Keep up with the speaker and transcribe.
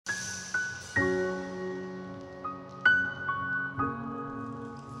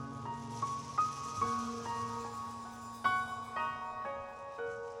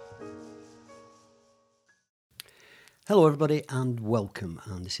Hello everybody and welcome,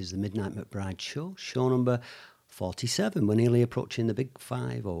 and this is the Midnight McBride show, show number 47. We're nearly approaching the big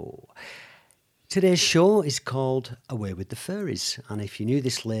 5-0. Today's show is called Away with the Fairies, and if you knew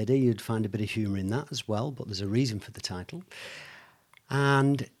this lady you'd find a bit of humour in that as well, but there's a reason for the title.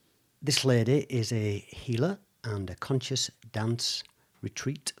 And this lady is a healer and a conscious dance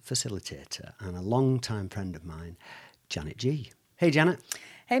retreat facilitator and a long-time friend of mine, Janet G. Hey Janet.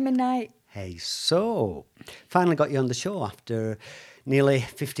 Hey Midnight. Hey, so finally got you on the show after nearly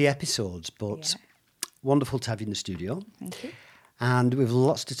 50 episodes, but wonderful to have you in the studio. Thank you. And we've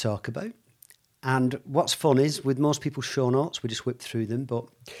lots to talk about. And what's fun is, with most people's show notes, we just whip through them, but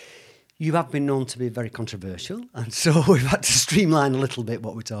you have been known to be very controversial, and so we've had to streamline a little bit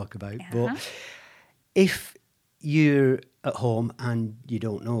what we talk about. But if you're at home and you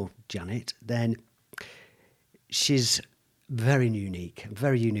don't know Janet, then she's very unique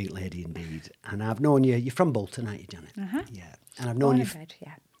lady indeed. And I've known you, you're from Bolton, aren't you, Janet? Yeah. And I've known you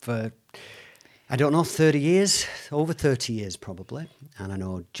for, I don't know, 30 years, over 30 years probably. And I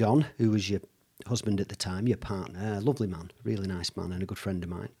know John, who was your husband at the time, your partner, a lovely man, really nice man and a good friend of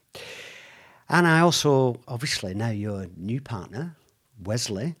mine. And I also, obviously, now your new partner,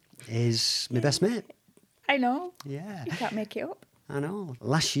 Wesley, is my best mate. I know. Yeah. You can't make it up. I know.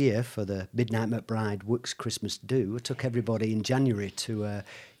 Last year, for the Midnight McBride Works Christmas Do, I took everybody in January to a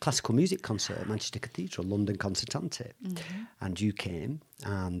classical music concert at Manchester Cathedral, London Concertante. Mm-hmm. And you came,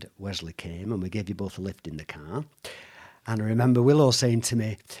 and Wesley came, and we gave you both a lift in the car. And I remember Willow saying to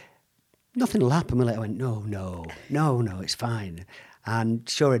me, nothing will happen, will it? I went, no, it's fine. And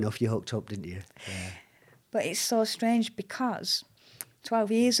sure enough, you hooked up, didn't you? Yeah. But it's so strange because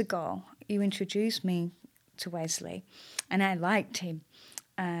 12 years ago, you introduced me to Wesley, and I liked him.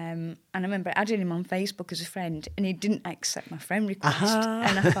 And I remember adding him on Facebook as a friend, and he didn't accept my friend request.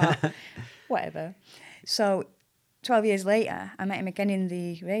 And I thought, whatever. So 12 years later, I met him again in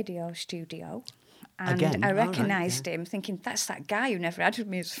the radio studio. And again? I recognised him, thinking, that's that guy who never added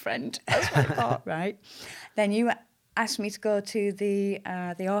me as a friend. That's what I thought, right? Then you asked me to go to the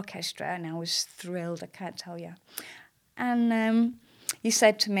orchestra, and I was thrilled, I can't tell you. And you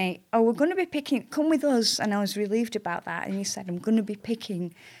said to me, we're going to be picking, come with us. And I was relieved about that. And you said, I'm going to be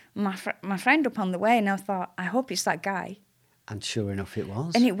picking my friend up on the way. And I thought, I hope it's that guy. And sure enough, it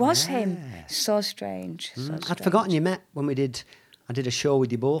was. And it was him. So strange. I'd forgotten you met when I did a show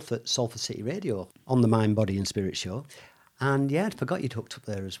with you both at Salford City Radio on the Mind, Body and Spirit show. And I'd forgot you'd hooked up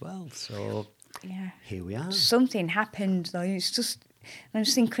there as well. So here we are. Something happened, though. It's just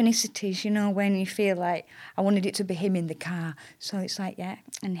those synchronicities, when you feel like I wanted it to be him in the car. So it's like,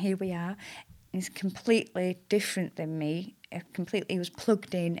 and here we are. He's completely different than me. He was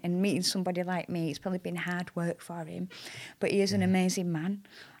plugged in, and meeting somebody like me, it's probably been hard work for him. But he is an amazing man,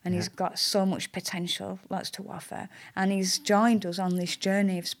 and he's got so much potential, lots to offer. And he's joined us on this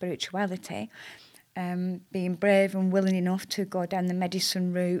journey of spirituality, being brave and willing enough to go down the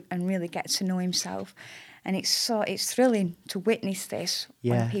medicine route and really get to know himself. And it's thrilling to witness this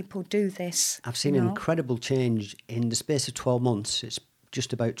when people do this. I've seen an incredible change in the space of 12 months. It's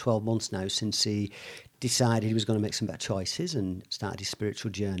just about 12 months now since he decided he was going to make some better choices and started his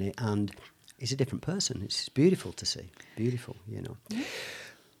spiritual journey. And he's a different person. It's beautiful to see. Beautiful, Mm-hmm.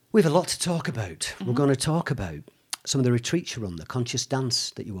 We have a lot to talk about. Mm-hmm. We're going to talk about some of the retreats you run, the conscious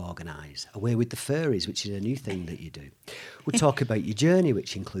dance that you organise, Away with the Fairies, which is a new thing that you do. We'll talk about your journey,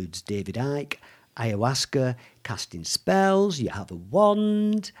 which includes David Icke, ayahuasca, casting spells, you have a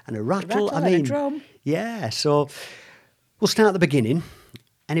wand and a rattle. And a drum. Yeah, so we'll start at the beginning.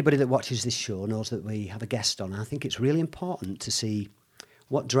 Anybody that watches this show knows that we have a guest on. I think it's really important to see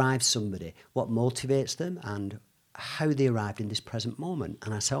what drives somebody, what motivates them, and how they arrived in this present moment.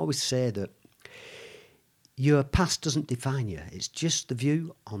 And as I always say, that your past doesn't define you. It's just the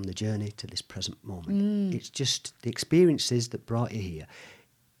view on the journey to this present moment. It's just the experiences that brought you here.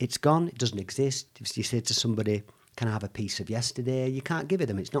 It's gone, it doesn't exist. If you say to somebody, can I have a piece of yesterday? You can't give it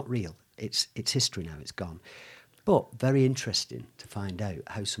them, it's not real. It's history now, it's gone. But very interesting to find out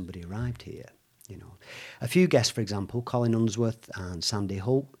how somebody arrived here. A few guests, for example, Colin Unsworth and Sandy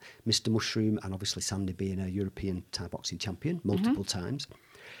Holt, Mr. Mushroom, and obviously Sandy being a European Thai boxing champion multiple times,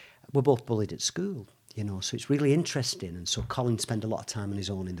 were both bullied at school, so it's really interesting. And so Colin spent a lot of time on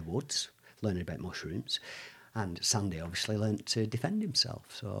his own in the woods, learning about mushrooms. And Sandy obviously learnt to defend himself.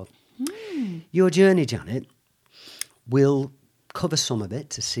 So your journey, Janet, will cover some of it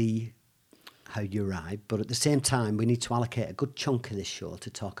to see how you arrived, but at the same time, we need to allocate a good chunk of this show to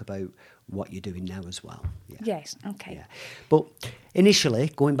talk about what you're doing now as well. Yeah. Yes, okay. Yeah. But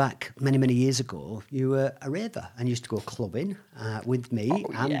initially, going back many, many years ago, you were a raver and used to go clubbing with me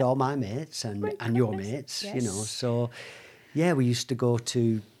and all my mates and your mates, Yes. you know. So, yeah, we used to go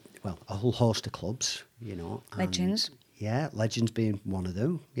to, well, a whole host of clubs, you know. Legends. Yeah, Legends being one of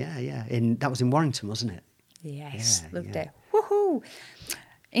them. Yeah, yeah. That was in Warrington, wasn't it? Yes, Yeah, loved yeah. it. Woohoo!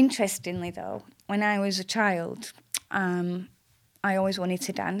 Interestingly, though, when I was a child, I always wanted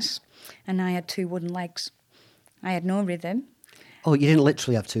to dance, and I had 2 wooden legs. I had no rhythm. Oh, you didn't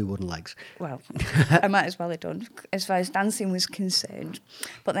literally have 2 wooden legs. Well, I might as well have done, as far as dancing was concerned.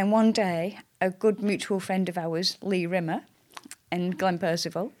 But then one day, a good mutual friend of ours, Lee Rimmer, and Glenn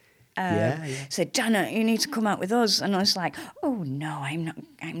Percival, said, "Janet, you need to come out with us." And I was like, "Oh no, I'm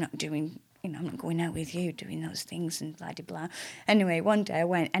not doing. I'm not going out with you doing those things and blah, blah, blah." Anyway, one day I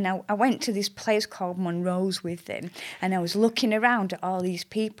went, and I went to this place called Monroe's with them, and I was looking around at all these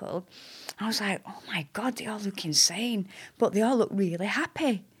people. I was like, oh my God, they all look insane, but they all look really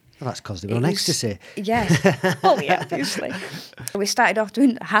happy. Well, that's because they were on ecstasy. Yes. Oh, yeah, obviously. We started off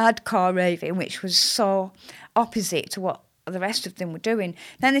doing hardcore raving, which was so opposite to what the rest of them were doing.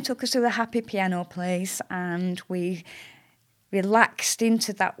 Then they took us to the happy piano place, and we relaxed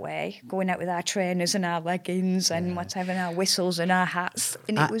into that way, going out with our trainers and our leggings and whatever, and our whistles and our hats,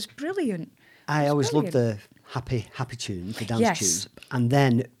 and it was brilliant. I always loved the happy tunes, the dance tunes, and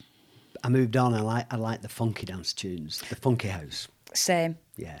then I moved on. I like the funky dance tunes, the funky house. Same.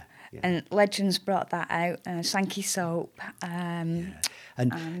 Yeah. And Legends brought that out, Sankey Soap. And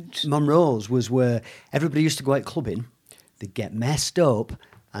Monroe's was where everybody used to go out clubbing. They'd get messed up,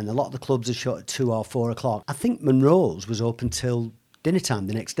 and a lot of the clubs are shut at 2 or 4 o'clock. I think Monroe's was open till dinner time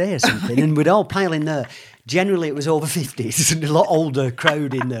the next day or something, and we'd all pile in there. Generally, it was over 50s and a lot older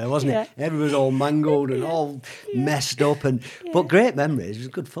crowd in there, wasn't it? Everyone was all mangled and all messed up, but great memories. It was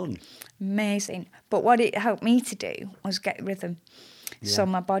good fun. Amazing. But what it helped me to do was get rhythm. Yeah. So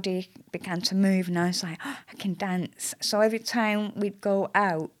my body began to move, and I was like, oh, I can dance. So every time we'd go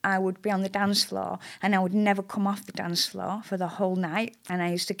out, I would be on the dance floor, and I would never come off the dance floor for the whole night. And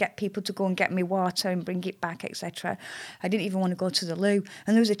I used to get people to go and get me water and bring it back, etc. I didn't even want to go to the loo.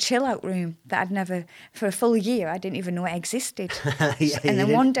 And there was a chill-out room that I'd never, for a full year, I didn't even know it existed. And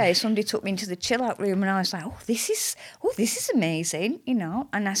then one day, somebody took me into the chill-out room, and I was like, oh, this is amazing, you know.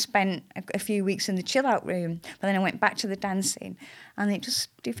 And I spent a few weeks in the chill-out room, but then I went back to the dancing, and it just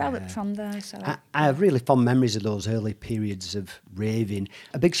developed from there. So I have really fond memories of those early periods of raving.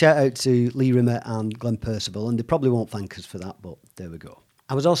 A big shout out to Lee Rimmer and Glenn Percival, and they probably won't thank us for that, but there we go.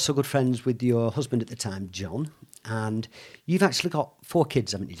 I was also good friends with your husband at the time, John, and you've actually got 4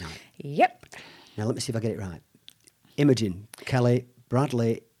 kids, haven't you, Janet? Yep. Now, let me see if I get it right. Imogen, Kelly,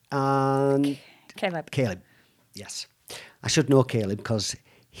 Bradley, and... Caleb, yes. I should know Caleb because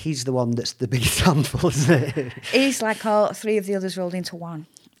he's the one that's the biggest handful, isn't it? He's like all 3 of the others rolled into one.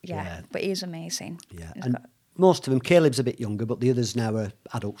 Yeah. But he's amazing. Yeah, and most of them, Caleb's a bit younger, but the others now are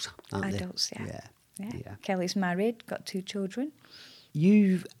adults, aren't they? Adults, yeah. Kelly's married, got 2 children.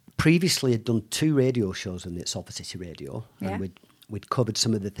 You previously had done 2 radio shows on the Salford City Radio, and we'd covered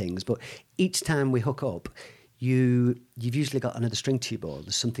some of the things, but each time we hook up, you've usually got another string to your bow.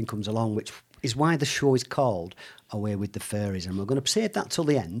 There's something comes along, which is why the show is called Away with the Fairies, and we're going to save that till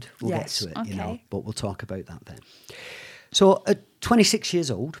the end. We'll get to it, you know, but we'll talk about that then. So at 26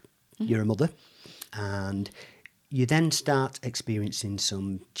 years old, you're a mother, and you then start experiencing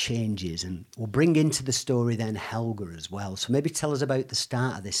some changes, and we'll bring into the story then Helga as well. So maybe tell us about the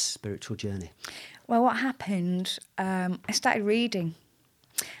start of this spiritual journey. Well, what happened, I started reading,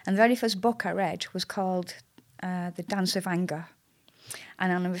 and the very first book I read was called The Dance of Anger.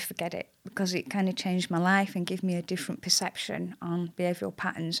 And I'll never forget it because it kind of changed my life and gave me a different perception on behavioural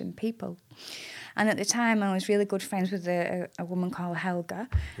patterns in people. And at the time, I was really good friends with a woman called Helga.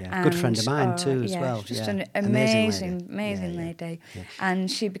 Yeah, good friend of mine too as well. Just an amazing lady. Yeah. And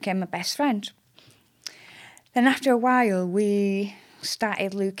she became my best friend. Then after a while, we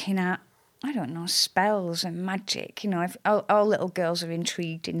started looking at, I don't know, spells and magic. You know, all little girls are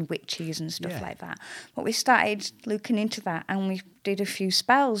intrigued in witches and stuff like that. But we started looking into that, and we did a few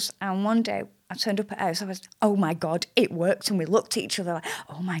spells. And one day I turned up at house, I was, oh my God, it worked. And we looked at each other like,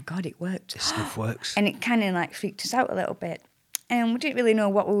 oh my God, it worked. This stuff works. And it kind of like freaked us out a little bit. And we didn't really know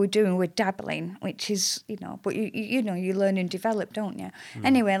what we were doing. We were dabbling, which is, you know, but you know, you learn and develop, don't you?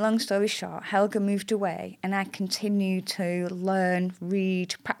 Anyway, long story short, Helga moved away, and I continued to learn,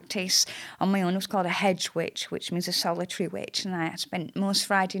 read, practice on my own. It was called a hedge witch, which means a solitary witch. And I spent most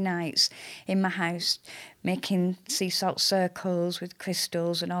Friday nights in my house making sea salt circles with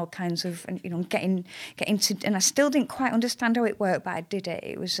crystals and all kinds of, and getting to, and I still didn't quite understand how it worked, but I did it.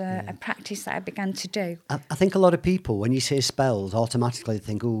 It was a practice that I began to do. I think a lot of people, when you say spells, automatically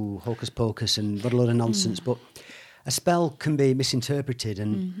think, oh, hocus pocus and what a load of nonsense. But a spell can be misinterpreted,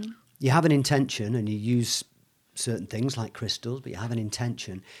 and you have an intention, and you use certain things like crystals, but you have an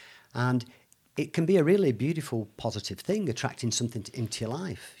intention, and it can be a really beautiful, positive thing, attracting something into your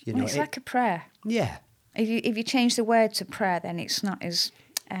life. It's like a prayer. Yeah. If you change the word to prayer, then it's not as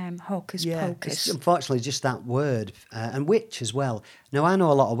hocus pocus. It's unfortunately just that word. And witch as well. Now, I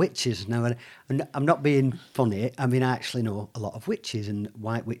know a lot of witches. Now, and I'm not being funny. I mean, I actually know a lot of witches and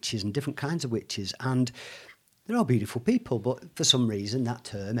white witches and different kinds of witches. And they're all beautiful people. But for some reason, that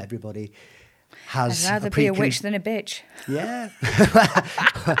term, everybody has... I'd rather be a witch than a bitch. Yeah.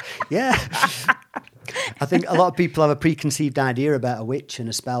 Yeah. I think a lot of people have a preconceived idea about a witch and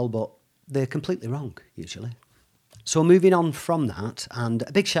a spell, but they're completely wrong, usually. So moving on from that, and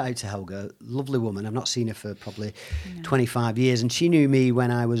a big shout out to Helga, lovely woman. I've not seen her for probably 25 years, and she knew me when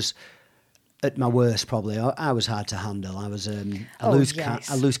I was at my worst, probably. I was hard to handle. I was a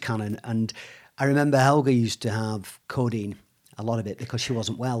loose cannon, and I remember Helga used to have codeine, a lot of it, because she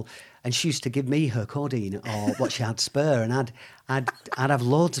wasn't well, and she used to give me her codeine or what she had spare, and I'd have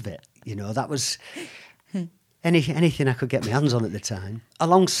loads of it. That was anything I could get my hands on at the time.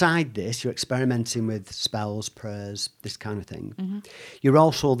 Alongside this, you're experimenting with spells, prayers, this kind of thing. You're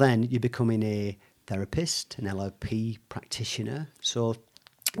also you're becoming a therapist, an LLP practitioner. So,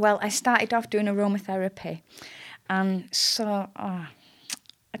 well, I started off doing aromatherapy, and so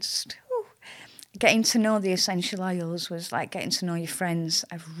getting to know the essential oils was like getting to know your friends.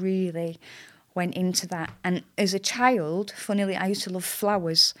 I really went into that. And as a child, funnily, I used to love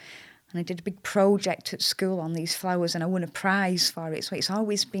flowers. And I did a big project at school on these flowers, and I won a prize for it. So it's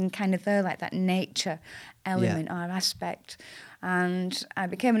always been kind of there, like that nature element or aspect. And I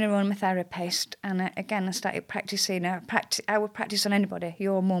became an aromatherapist, and I started practising. I would practice on anybody,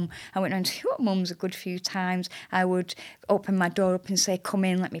 your mum. I went around to your mum's a good few times. I would open my door up and say, come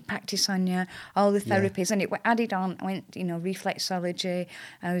in, let me practice on you. All the therapies. And it added on. I went, reflexology.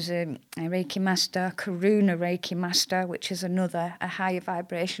 I was a Reiki master, Karuna Reiki master, which is a higher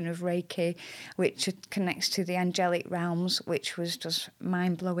vibration of Reiki, which connects to the angelic realms, which was just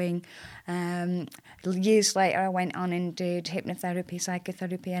mind-blowing. Years later, I went on and did hypnotherapy,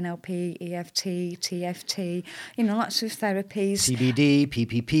 psychotherapy, NLP, EFT, TFT, lots of therapies. CBD,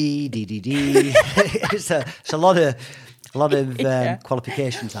 PPP, DDD. it's a lot of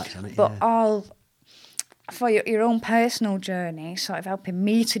qualifications that's on it. But all for your own personal journey, sort of helping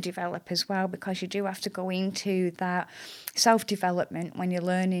me to develop as well, because you do have to go into that self-development when you're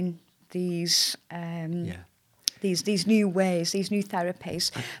learning these these new ways, these new therapies.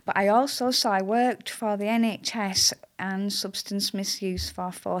 But I worked for the NHS and substance misuse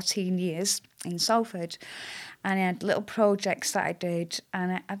for 14 years in Salford. And I had little projects that I did,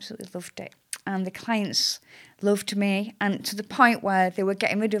 and I absolutely loved it. And the clients loved me, and to the point where they were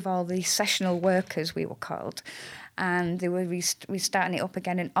getting rid of all these sessional workers, we were called. And they were restarting it up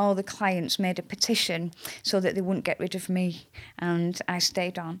again, and all the clients made a petition so that they wouldn't get rid of me, and I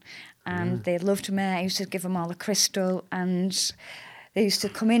stayed on. And they loved me. I used to give them all a crystal, and they used to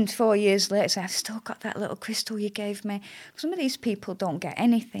come in 4 years later and say, I've still got that little crystal you gave me. Some of these people don't get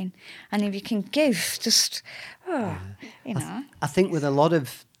anything, and if you can give, just, I think with a lot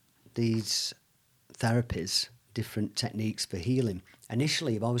of these therapies, different techniques for healing,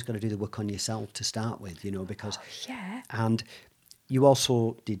 initially you've always got to do the work on yourself to start with, because... And you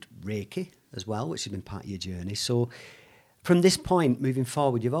also did Reiki as well, which has been part of your journey. So from this point, moving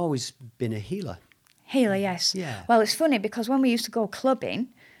forward, you've always been a healer. Healer, yes. Yeah. Well, it's funny, because when we used to go clubbing,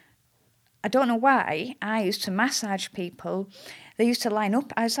 I don't know why, I used to massage people. They used to line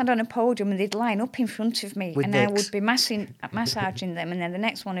up. I sat on a podium and they'd line up in front of me, and I would be massaging them, and then the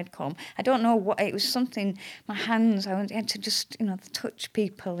next one had come. I don't know what, it was something, my hands, I had to just, touch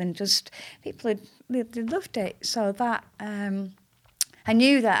people, and just, people they loved it. So that, I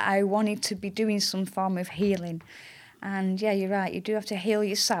knew that I wanted to be doing some form of healing. And yeah, you're right, you do have to heal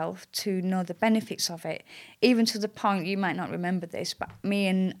yourself to know the benefits of it, even to the point, you might not remember this, but me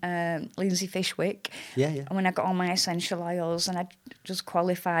and Lindsay Fishwick, when I got all my essential oils, and I just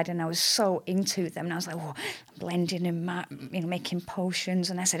qualified, and I was so into them, and I was like, blending and making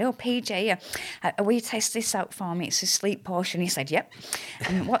potions, and I said, PJ, will you test this out for me? It's a sleep potion. He said, yep.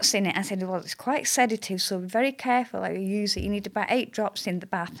 And what's in it? I said, well, it's quite sedative, so be very careful how you use it. You need about 8 drops in the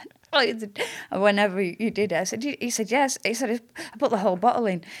bath. Whenever you did it, I said, he said, yes. He said, I put the whole bottle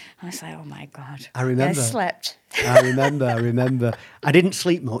in. I was like, oh my God. I remember. I slept. I remember. I didn't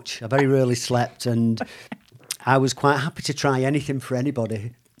sleep much. I very rarely slept, and I was quite happy to try anything for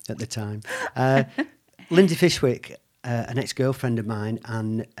anybody at the time. Lindsay Fishwick, an ex-girlfriend of mine,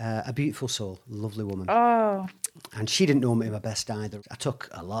 and a beautiful soul, lovely woman. Oh. And she didn't know me my best either. I took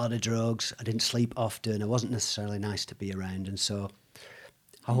a lot of drugs. I didn't sleep often. I wasn't necessarily nice to be around. And so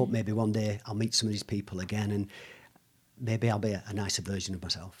I hope maybe one day I'll meet some of these people again, and maybe I'll be a nicer version of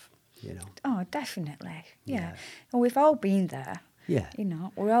myself, you know. Oh, definitely. Yeah. And we've all been there. Yeah. You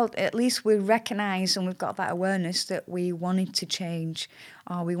know, we're all, at least we recognise and we've got that awareness that we wanted to change,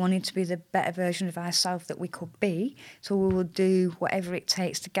 or we wanted to be the better version of ourselves that we could be. So we will do whatever it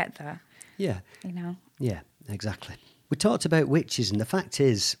takes to get there. Yeah. You know. Yeah, exactly. We talked about witches, and the fact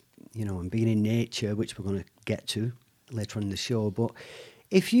is, you know, and being in nature, which we're going to get to later on in the show, but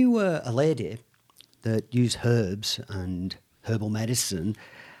if you were a lady that used herbs and herbal medicine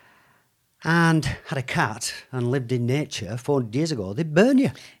and had a cat and lived in nature 400 years ago, they'd burn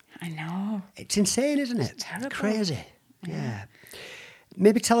you. I know. It's insane, isn't it? It's terrible. It's crazy. Yeah.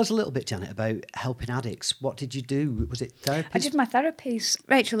 Maybe tell us a little bit, Janet, about helping addicts. What did you do? Was it therapy? I did my therapies.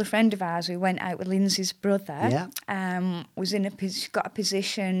 Rachel, a friend of ours, who went out with Lindsay's brother, was she got a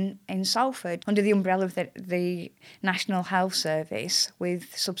position in Salford under the umbrella of the National Health Service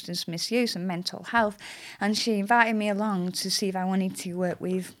with substance misuse and mental health. And she invited me along to see if I wanted to work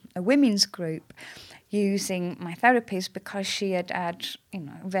with a women's group using my therapies, because she had had, you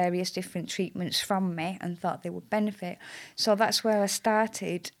know, various different treatments from me and thought they would benefit. So that's where I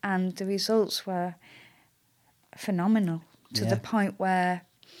started, and the results were phenomenal, to the point where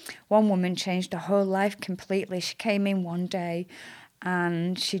one woman changed her whole life completely. She came in one day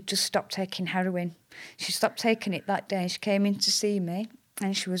and she just stopped taking heroin. She stopped taking it that day. She came in to see me,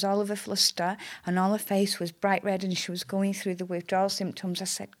 and she was all of a fluster, and all her face was bright red, and she was going through the withdrawal symptoms. I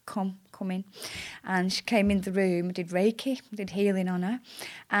said, come in. And she came in the room, did Reiki, did healing on her,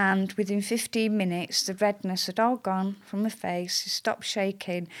 and within 15 minutes the redness had all gone from her face. She stopped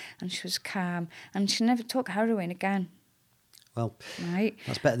shaking and she was calm, and she never took heroin again. Well, right.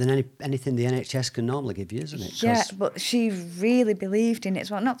 That's better than anything the NHS can normally give you, isn't it? Yeah, but she really believed in it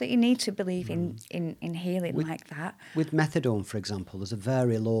as well. Not that you need to believe in healing like that. With methadone, for example, there's a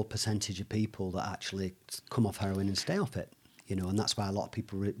very low percentage of people that actually come off heroin and stay off it, you know, and that's why a lot of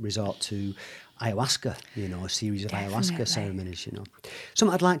people resort to ayahuasca, you know, a series of ayahuasca ceremonies, you know.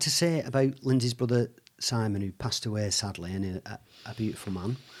 Something I'd like to say about Lindsay's brother Simon, who passed away sadly, and a beautiful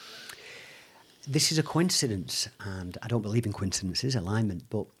man. This is a coincidence, and I don't believe in coincidences, alignment,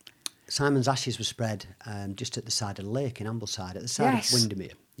 but Simon's ashes were spread just at the side of the lake in Ambleside, at the side of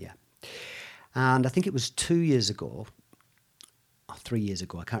Windermere. Yeah. And I think it was 2 years ago, or 3 years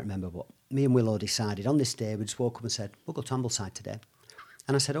ago, I can't remember, but me and Willow decided on this day, we just woke up and said, we'll go to Ambleside today.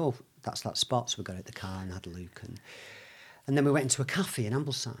 And I said, oh, that's that spot. So we got out the car and had a look. And then we went into a cafe in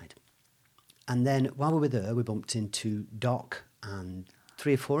Ambleside. And then while we were there, we bumped into Doc and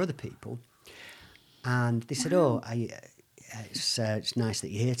 3 or 4 other people. And they said, it's nice that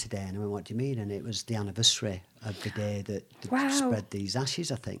you're here today. And I went, what do you mean? And it was the anniversary of the day that spread these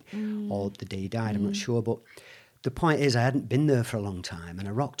ashes, I think, or the day he died, I'm not sure. But the point is, I hadn't been there for a long time, and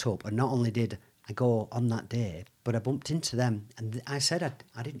I rocked up, and not only did I go on that day, but I bumped into them. And I said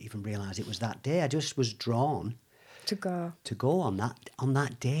I didn't even realise it was that day. I just was drawn to go on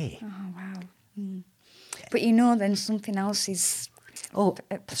that day. Oh, wow. Mm. But you know, then something else is...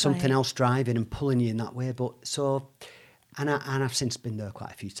 something else driving and pulling you in that way. But so, and I've since been there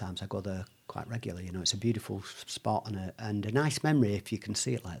quite a few times. I go there quite regularly. You know, it's a beautiful spot and a nice memory if you can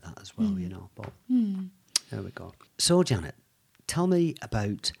see it like that as well. You know, but there we go. So, Janet, tell me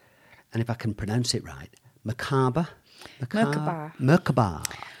about, and if I can pronounce it right, Merkaba. Merkaba,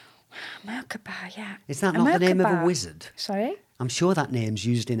 yeah. Is that not the name of a wizard? Sorry? I'm sure that name's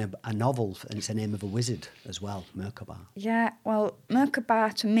used in a novel, and it's the name of a wizard as well, Merkaba. Yeah, well,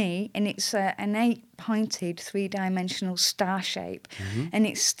 Merkaba to me, and it's an 8-pointed, 3-dimensional star shape, and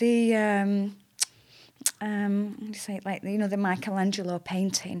it's the, what do you say, like, you know, the Michelangelo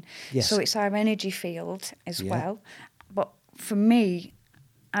painting. Yes. So it's our energy field as well. But for me,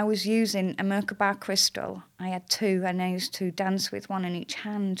 I was using a Merkaba crystal. I had 2, and I used to dance with one in each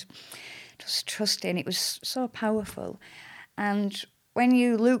hand, just trusting. It was so powerful. And when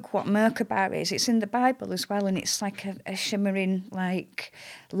you look what Merkaba is, it's in the Bible as well, and it's like a shimmering, like,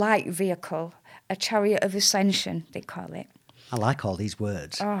 light vehicle, a chariot of ascension, they call it. I like all these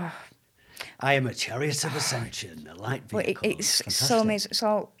words. Oh. I am a chariot of ascension, a light vehicle. Well, it's so amazing.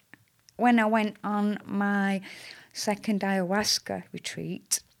 So when I went on my second ayahuasca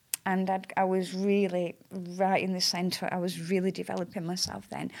retreat, And I was really right in the centre. I was really developing myself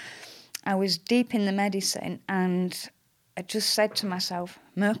then. I was deep in the medicine, and I just said to myself,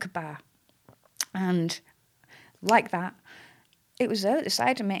 Merkaba. And like that, it was there at the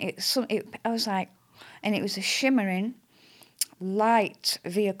side of me. I was like, and it was a shimmering, light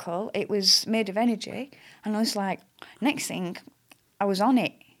vehicle. It was made of energy. And I was like, next thing, I was on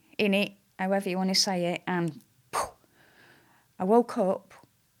it, in it, however you want to say it, and poof, I woke up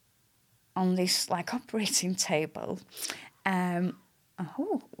on this like operating table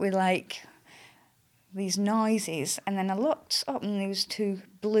with like these noises, and then I looked up and there was two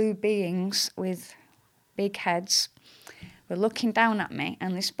blue beings with big heads were looking down at me,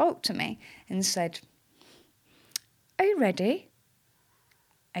 and they spoke to me and said, are you ready?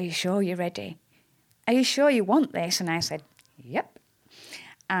 Are you sure you're ready? Are you sure you want this? And I said, yep.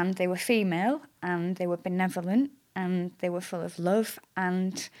 And they were female, and they were benevolent, and they were full of love,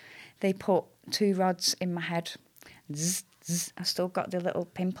 and they put 2 rods in my head. Zzz, zzz. I still got the little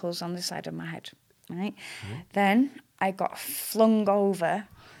pimples on the side of my head. Right? Mm-hmm. Then I got flung over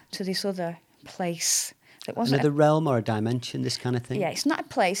to this other place. That wasn't another realm or a dimension, this kind of thing? Yeah, it's not a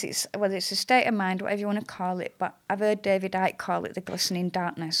place. It's a state of mind, whatever you want to call it. But I've heard David Icke call it the glistening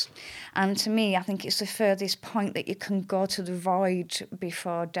darkness. And to me, I think it's the furthest point that you can go to the void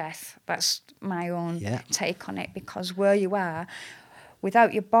before death. That's my own take on it. Because where you are,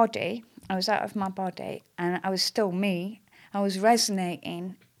 without your body, I was out of my body, and I was still me. I was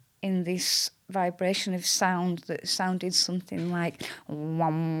resonating in this vibration of sound that sounded something like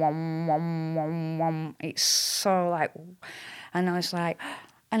wham, wham, wham, wham, wham. It's so like, and I was like,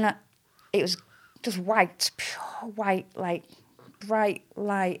 it was just white, pure white, like bright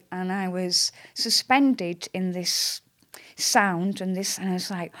light, and I was suspended in this sound and this, and I was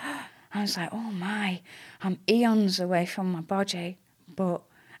like, oh my, I'm eons away from my body, but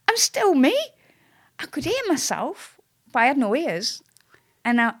I'm still me. I could hear myself, but I had no ears.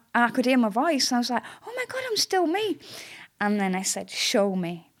 And I could hear my voice, and I was like, oh my God, I'm still me. And then I said, show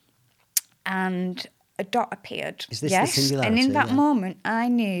me. And a dot appeared. Is this the singularity? And in that moment, I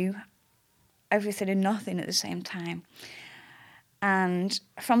knew everything and nothing at the same time. And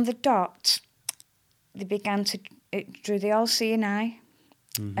from the dot, it drew the all-seeing eye,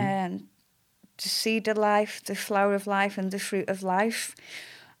 and to see the life, the flower of life, and the fruit of life.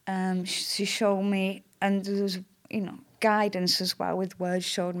 She showed me, and there was, guidance as well with words,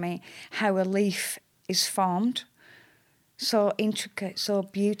 showed me how a leaf is formed. So intricate, so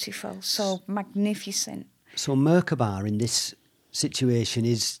beautiful, so magnificent. So Merkaba in this situation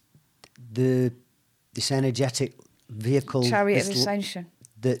is this energetic vehicle, chariot of ascension,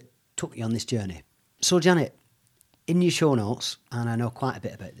 that took you on this journey. So Janet, in your show notes, and I know quite a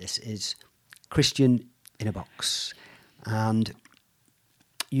bit about this, is Christian in a box, and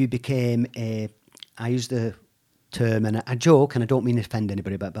you became I use the term, and I joke, and I don't mean to offend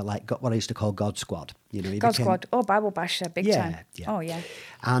anybody, but like got what I used to call God Squad. God Squad. Oh, Bible basher, big time. Yeah. Oh, yeah.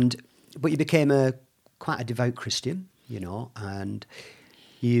 But you became quite a devout Christian, and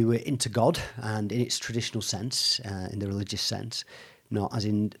you were into God, and in its traditional sense, in the religious sense, not as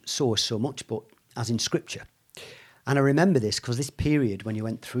in so much, but as in Scripture. And I remember this because this period when you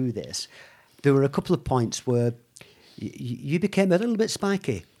went through this, there were a couple of points where you became a little bit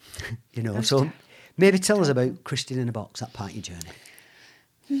spiky, So maybe tell us about Christian in a box, that part of your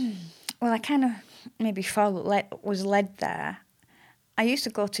journey. Well, I kind of maybe was led there. I used to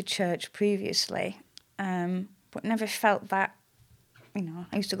go to church previously, but never felt that,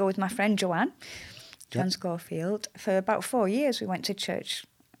 I used to go with my friend Joanne Schofield. For about 4 years we went to church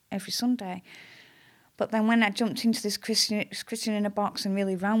every Sunday. But then when I jumped into this Christian in a box and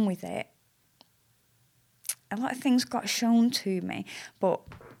really ran with it, a lot of things got shown to me. But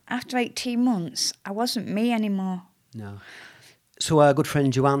after 18 months, I wasn't me anymore. No. So our good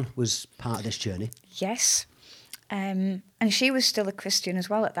friend Joanne was part of this journey? Yes. And she was still a Christian as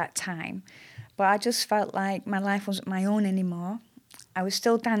well at that time. But I just felt like my life wasn't my own anymore. I was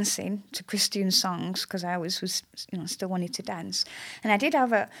still dancing to Christian songs because I was still wanted to dance. And I did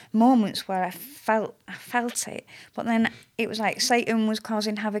have moments where I felt it. But then it was like Satan was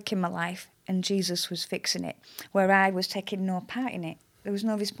causing havoc in my life and Jesus was fixing it, where I was taking no part in it. There was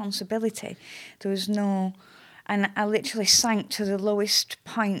no responsibility. There was no... And I literally sank to the lowest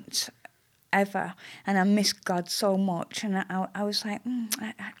point ever. And I missed God so much. And I was like,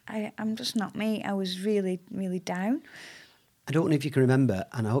 I'm just not me. I was really, really down. I don't know if you can remember,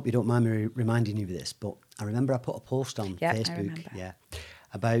 and I hope you don't mind me reminding you of this, but I remember I put a post on Facebook.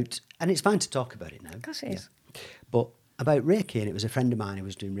 About, and it's fine to talk about it now. Of course it is. But about Reiki, and it was a friend of mine who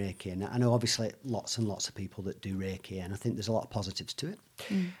was doing Reiki, and I know obviously lots and lots of people that do Reiki, and I think there's a lot of positives to it.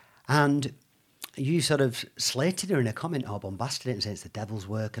 And you sort of slated her in a comment or bombasted it and said it's the devil's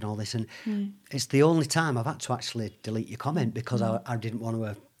work and all this. And it's the only time I've had to actually delete your comment because I didn't want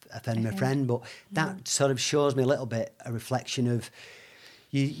to offend my friend. But that sort of shows me a little bit a reflection of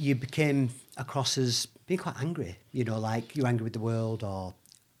you became across as being quite angry, you know, like you're angry with the world or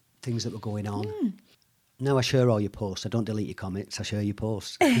things that were going on. Now I share all your posts. I don't delete your comments. I share your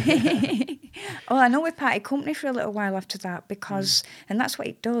posts. Well, I know we parted company for a little while after that because, and that's what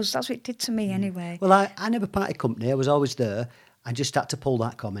it does. That's what it did to me anyway. Well, I never parted company. I was always there. I just had to pull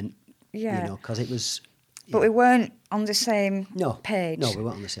that comment, you know, because it was... But we weren't on the same page. No, we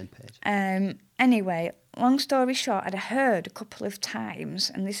weren't on the same page. Anyway, long story short, I'd heard a couple of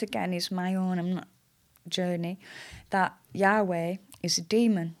times, and this again is my own journey, that Yahweh is a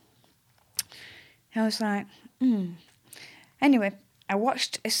demon. I was like, Anyway, I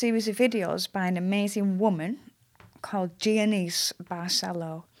watched a series of videos by an amazing woman called Giannis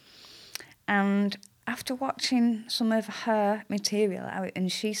Barcelo. And after watching some of her material,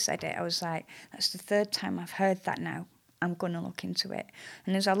 and she said it, I was like, that's the third time I've heard that now. I'm going to look into it.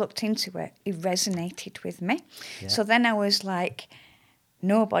 And as I looked into it, it resonated with me. Yeah. So then I was like,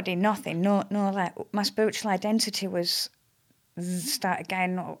 nobody, nothing, no, like my spiritual identity was start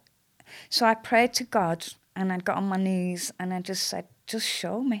again. So I prayed to God and I got on my knees and I just said, just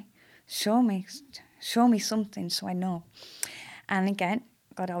show me something so I know. And again,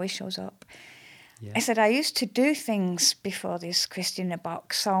 God always shows up. Yeah. I said, I used to do things before this Christian in a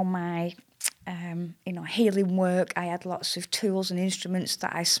Box, all my, healing work. I had lots of tools and instruments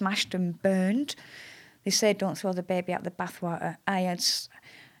that I smashed and burned. They say don't throw the baby out the bathwater. I had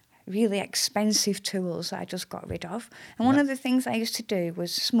really expensive tools that I just got rid of. And one of the things I used to do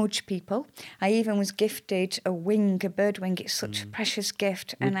was smudge people. I even was gifted a bird wing. It's such a precious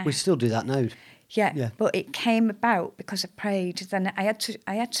gift. We still do that now. Yeah, but it came about because I prayed. Then I had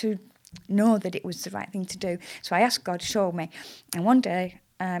to know that it was the right thing to do. So I asked God, show me. And one day,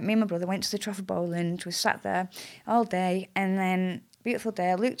 me and my brother went to the Trough Bowland. We sat there all day, and then beautiful day.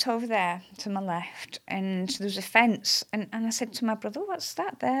 I looked over there to my left and there was a fence and I said to my brother, what's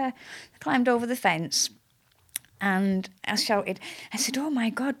that there? I climbed over the fence and I shouted, I said, oh my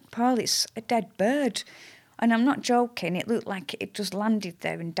God, Paul, it's a dead bird. And I'm not joking, it looked like it just landed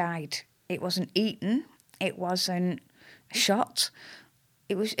there and died. It wasn't eaten, it wasn't shot,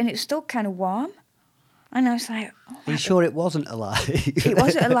 it was still kind of warm. And I was like, are you sure it wasn't alive? It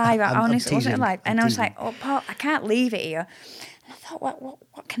wasn't alive, honestly, it wasn't alive. And I was like, oh, Paul, I can't leave it here. I thought,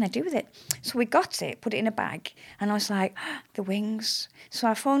 what can I do with it? So we got it, put it in a bag, and I was like, the wings. So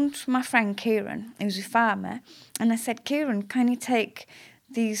I phoned my friend Kieran, who's a farmer, and I said, Kieran, can you take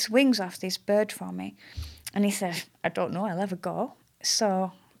these wings off this bird for me? And he said, I don't know, I'll have a go.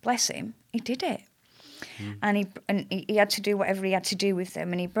 So, bless him, he did it. And he had to do whatever he had to do with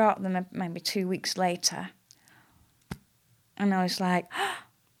them, and he brought them maybe 2 weeks later. And I was like,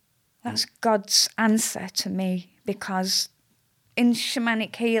 that's God's answer to me, because in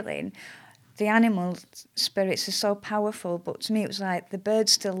shamanic healing, the animal spirits are so powerful, but to me it was like the bird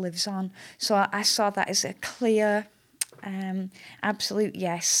still lives on. So I saw that as a clear, absolute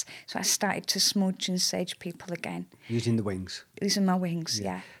yes. So I started to smudge and sage people again. Using the wings? Using my wings,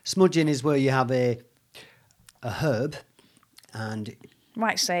 yeah. Smudging is where you have a herb and...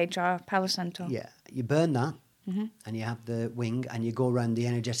 White sage or Palo Santo. Yeah, you burn that and you have the wing and you go around the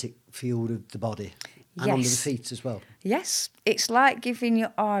energetic field of the body. And under the feet as well. Yes, it's like giving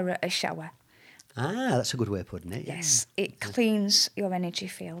your aura a shower. Ah, that's a good way of putting it. Yes, it cleans your energy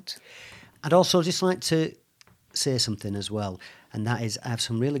field. I'd also just like to say something as well, and that is I have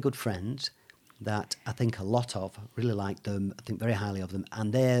some really good friends that I think a lot of, really like them, I think very highly of them,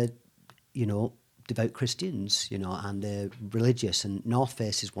 and they're, devout Christians, and they're religious. And North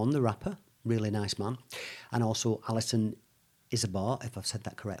Face is one, the rapper, really nice man, and also Alison Isabar, if I've said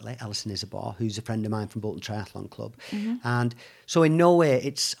that correctly, Alison Isabar, who's a friend of mine from Bolton Triathlon Club. And so in no way,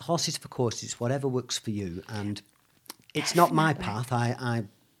 it's horses for courses, it's whatever works for you. And it's not my path. I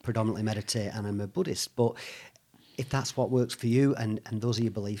predominantly meditate and I'm a Buddhist. But if that's what works for you and those are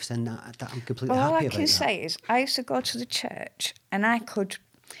your beliefs, then I'm completely happy about that. All I can say is I used to go to the church and I could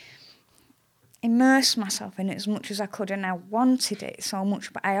immerse myself in it as much as I could, and I wanted it so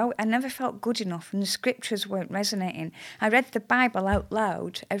much, but I never felt good enough, and the scriptures weren't resonating. I read the Bible out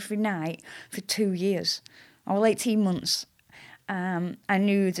loud every night for 2 years, or 18 months. I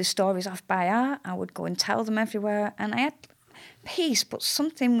knew the stories off by heart. I would go and tell them everywhere, and I had peace, but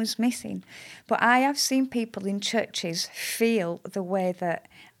something was missing. But I have seen people in churches feel the way that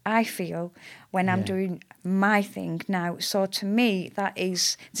I feel when I'm doing my thing now. So to me, that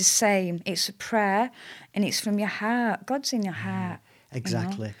is the same. It's a prayer and it's from your heart. God's in your heart.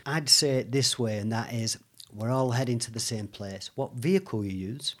 Exactly. I'd say it this way, and that is, we're all heading to the same place. What vehicle you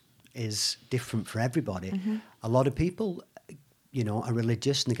use is different for everybody. A lot of people, are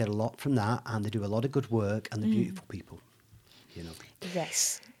religious and they get a lot from that, and they do a lot of good work, and they're beautiful people,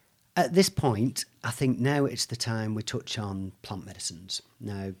 Yes. At this point, I think now it's the time we touch on plant medicines.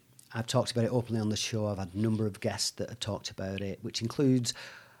 Now, I've talked about it openly on the show. I've had a number of guests that have talked about it, which includes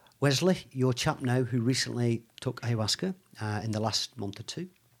Wesley, your chap now, who recently took ayahuasca in the last month or two.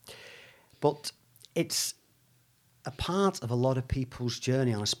 But it's a part of a lot of people's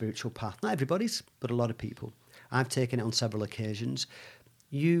journey on a spiritual path. Not everybody's, but a lot of people. I've taken it on several occasions.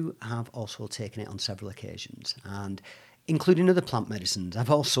 You have also taken it on several occasions, and including other plant medicines.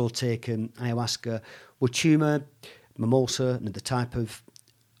 I've also taken ayahuasca with tumour, mimosa, another type of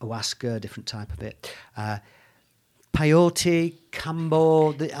ayahuasca, a different type of it. Peyote,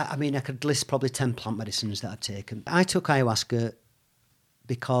 cambo. I could list probably 10 plant medicines that I've taken. I took ayahuasca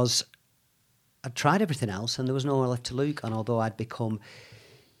because I'd tried everything else and there was nowhere left to look. And although I'd become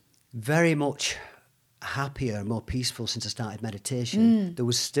very much happier, more peaceful since I started meditation, there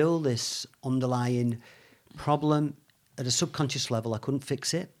was still this underlying problem at a subconscious level. I couldn't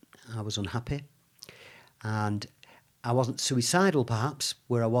fix it. I was unhappy. And I wasn't suicidal, perhaps,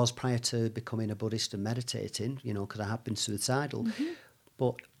 where I was prior to becoming a Buddhist and meditating, because I have been suicidal.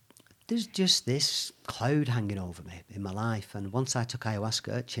 But there's just this cloud hanging over me in my life. And once I took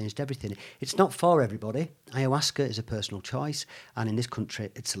ayahuasca, it changed everything. It's not for everybody. Ayahuasca is a personal choice. And in this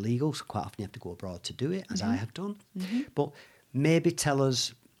country, it's illegal. So quite often you have to go abroad to do it, as I have done. But maybe tell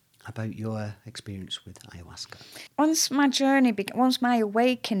us about your experience with ayahuasca. Once my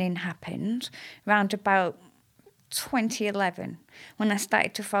awakening happened, around about 2011, when I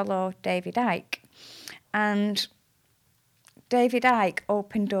started to follow David Icke. And David Icke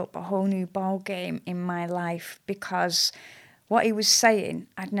opened up a whole new ball game in my life, because what he was saying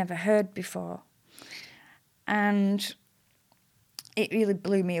I'd never heard before. And it really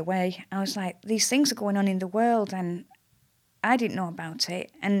blew me away. I was like, these things are going on in the world and I didn't know about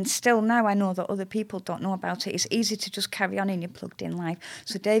it. And still now I know that other people don't know about it. It's easy to just carry on in your plugged in life.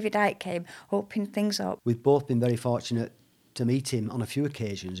 So David Icke came, opened things up. We've both been very fortunate to meet him on a few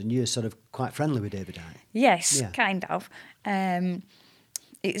occasions, and you're sort of quite friendly with David Icke. Yes, Yeah. kind of.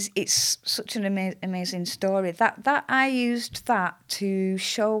 It's such an amazing story. That I used that to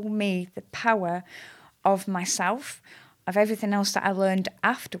show me the power of myself, of everything else that I learned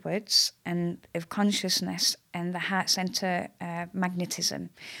afterwards, and of consciousness and the heart center magnetism,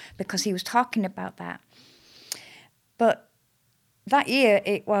 because he was talking about that. But that year,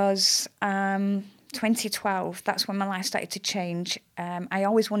 it was 2012, that's when my life started to change. I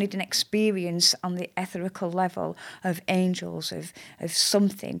always wanted an experience on the etherical level of angels, of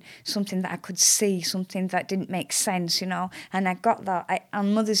something that I could see, something that didn't make sense, And I got that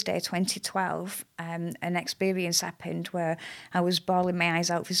on Mother's Day 2012. An experience happened where I was bawling my eyes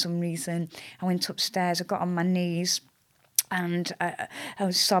out for some reason. I went upstairs, I got on my knees, and I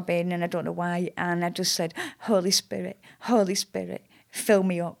was sobbing, and I don't know why. And I just said, Holy Spirit, fill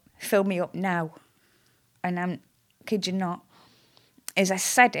me up now. And I'm kid you not, as I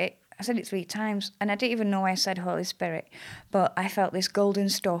said it 3 times, and I didn't even know I said Holy Spirit, but I felt this golden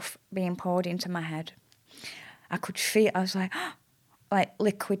stuff being poured into my head. I could feel, I was like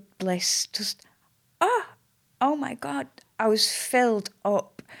liquid bliss, just, oh my God, I was filled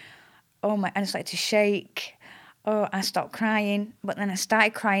up. And I started to shake. I stopped crying, but then I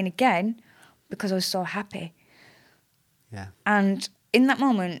started crying again because I was so happy. Yeah. And in that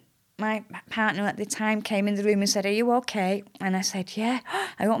moment, my partner at the time came in the room and said, "Are you okay?" And I said, "Yeah."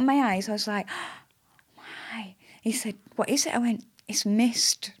 I opened my eyes. I was like, "Why?" He said, "What is it?" I went, "It's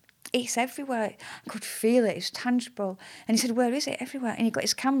mist. It's everywhere. I could feel it. It's tangible." And he said, "Where is it?" "Everywhere." And he got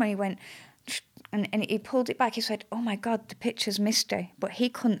his camera and he went, and he pulled it back. He said, "Oh my God, the picture's misty." But he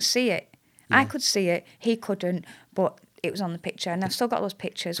couldn't see it. Yeah. I could see it. He couldn't, but it was on the picture. And I've still got those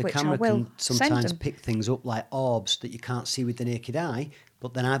pictures, which I will send them. The camera can sometimes pick things up like orbs that you can't see with the naked eye.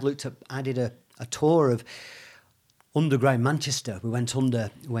 But then I did a tour of underground Manchester. We went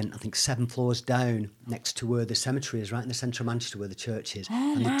I think 7 floors down next to where the cemetery is, right in the centre of Manchester where the church is.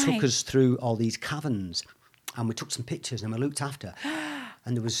 And they took us through all these caverns, and we took some pictures and we looked after.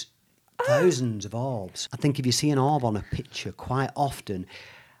 And there was thousands of orbs. I think if you see an orb on a picture quite often,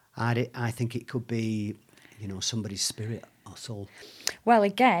 I think it could be, somebody's spirit or soul. Well,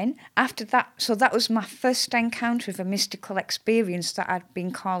 again, after that, so that was my first encounter with a mystical experience that I'd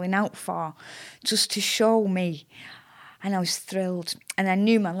been calling out for, just to show me. And I was thrilled. And I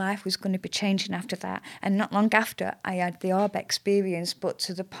knew my life was going to be changing after that. And not long after, I had the orb experience, but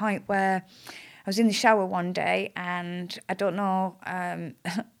to the point where I was in the shower one day, and I don't know,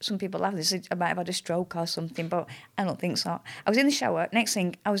 some people laugh, this I might have had a stroke or something, but I don't think so. I was in the shower, next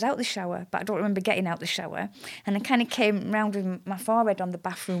thing, I was out the shower, but I don't remember getting out the shower, and I kind of came round with my forehead on the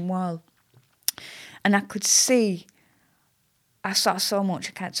bathroom wall, and I could see, I saw so much,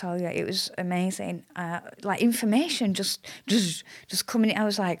 I can't tell you, it was amazing. Like information just coming in. I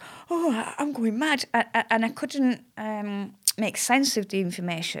was like, oh, I'm going mad. And I couldn't make sense of the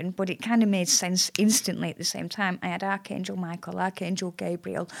information, but it kind of made sense instantly at the same time. I had Archangel Michael, Archangel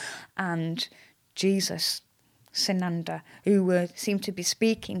Gabriel, and Jesus, Sananda, who seemed to be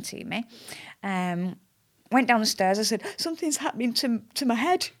speaking to me. Went down the stairs, I said, something's happening to my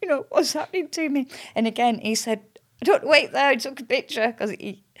head, what's happening to me? And again, he said, don't wait there, he took a picture, because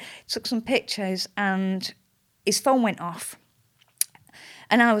he took some pictures, and his phone went off.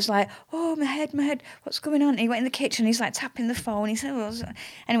 And I was like, oh, my head, what's going on? And he went in the kitchen, he's like tapping the phone. He said, well,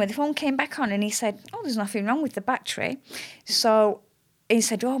 anyway, the phone came back on, and he said, oh, there's nothing wrong with the battery. So he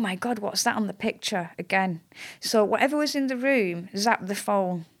said, oh my God, what's that on the picture again? So whatever was in the room zapped the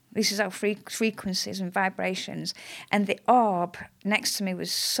phone. This is how frequencies and vibrations. And the orb next to me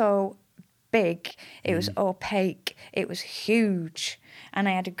was so big, it was opaque, it was huge, and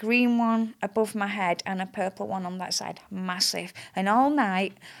I had a green one above my head and a purple one on that side, massive. And all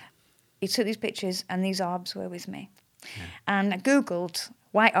night he took these pictures, and these orbs were with me. And I googled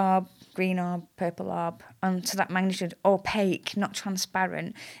white orb, green orb, purple orb, and to that magnitude, opaque, not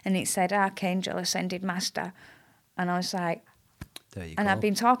transparent, and it said Archangel Ascended Master. And I was like, there you and go. I've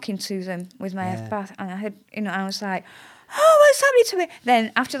been talking to them with my earth-bath, and I had, I was like, oh, what's happening to me?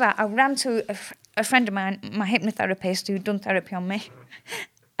 Then after that, I ran to a friend of mine, my hypnotherapist, who'd done therapy on me.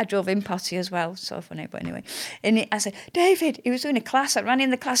 I drove him potty as well, so funny, but anyway. And I said, David, he was doing a class. I ran in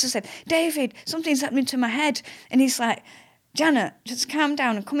the class and said, David, something's happening to my head. And he's like, Janet, just calm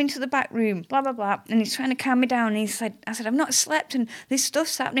down and come into the back room, blah, blah, blah. And he's trying to calm me down. And I said, I've not slept, and this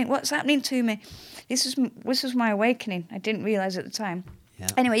stuff's happening. What's happening to me? This was my awakening. I didn't realise at the time. Yeah.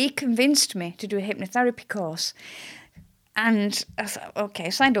 Anyway, he convinced me to do a hypnotherapy course. And I thought, okay, I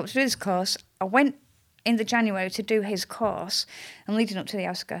signed up to do this course. I went in the January to do his course, and leading up to the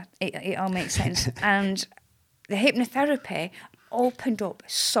Oscar, it all makes sense. And the hypnotherapy opened up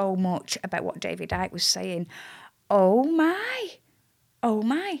so much about what David Icke was saying. Oh my.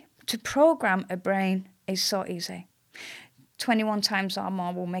 To program a brain is so easy. 21 times or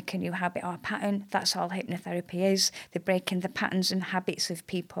more will make a new habit or pattern. That's all hypnotherapy is. They're breaking the patterns and habits of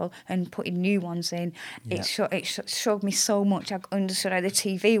people and putting new ones in. Yep. It showed me so much. I understood how the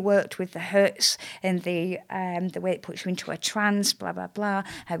TV worked with the hertz and the way it puts you into a trance, blah, blah, blah,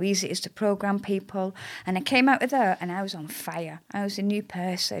 how easy it is to program people. And I came out of there and I was on fire. I was a new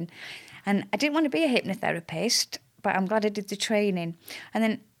person. And I didn't want to be a hypnotherapist, but I'm glad I did the training. And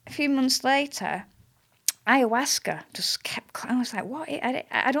then a few months later, ayahuasca just kept. I was like, what?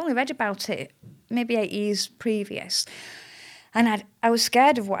 I'd only read about it maybe 8 years previous, and I was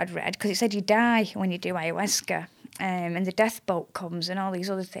scared of what I'd read because it said you die when you do ayahuasca, and the death boat comes and all these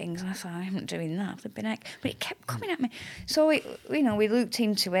other things. And I thought, I'm not doing that. But it kept coming at me. So we looked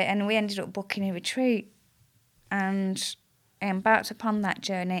into it, and we ended up booking a retreat, and I embarked upon that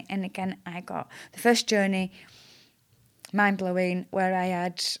journey. And again, I got the first journey, mind blowing, where I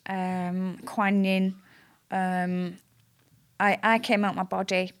had Kuan Yin. I came out my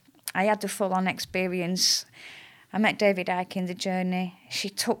body. I had the full-on experience. I met David Icke in the journey. She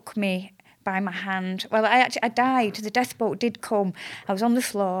took me by my hand. Well, I died. The death boat did come. I was on the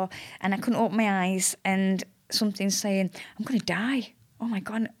floor and I couldn't open my eyes, and something's saying, I'm going to die. Oh my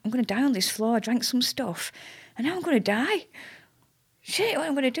God, I'm going to die on this floor. I drank some stuff and now I'm going to die. Shit, what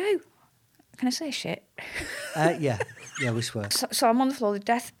am I going to do? Can I say shit? Yeah, we swear. So I'm on the floor, the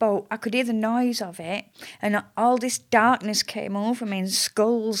death boat. I could hear the noise of it, and all this darkness came over me, and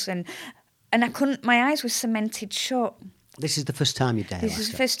skulls, and I couldn't. My eyes were cemented shut. This is the first time you died. This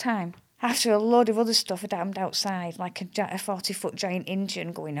is the first time. After a load of other stuff had happened outside, like a 40-foot giant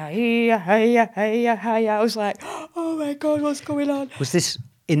Indian going, hiya, hiya, hiya, hiya. I was like, oh my God, what's going on? Was this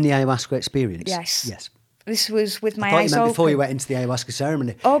in the ayahuasca experience? Yes. This was with my eyes open. I thought you meant open. Before you went into the ayahuasca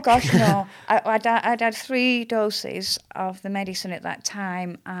ceremony. Oh, gosh, no. I'd had 3 doses of the medicine at that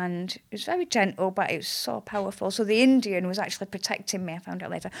time, and it was very gentle, but it was so powerful. So the Indian was actually protecting me, I found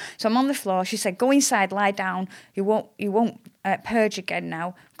out later. So I'm on the floor. She said, go inside, lie down. You won't purge again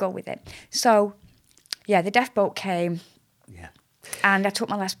now. Go with it. So, yeah, the death boat came, and I took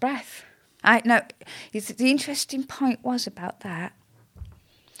my last breath. The interesting point was about that.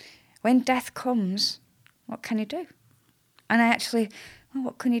 When death comes, what can you do? And I actually,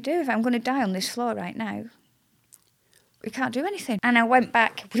 what can you do if I'm going to die on this floor right now? we can't do anything. And I went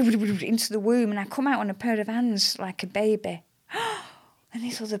back into the womb and I come out on a pair of hands like a baby. And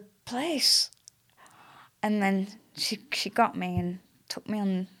this was a place. And then she got me and took me on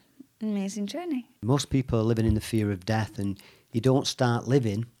an amazing journey. Most people are living in the fear of death, and you don't start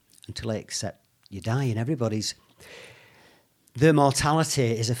living until they accept you're dying. Their mortality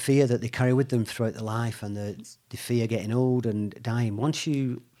is a fear that they carry with them throughout their life, and the fear getting old and dying. Once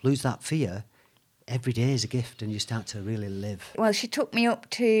you lose that fear, every day is a gift and you start to really live. Well, she took me up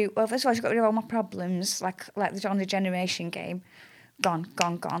to, first of all, she got rid of all my problems, like on the generation game. Gone.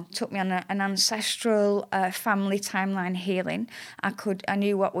 Took me on an ancestral family timeline healing. I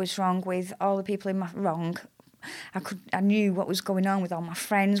knew what was wrong with all the people in my I knew what was going on with all my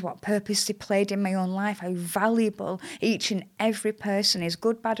friends, what purpose they played in my own life, how valuable each and every person is,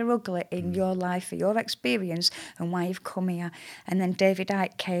 good, bad or ugly, in your life, for your experience and why you've come here. And then David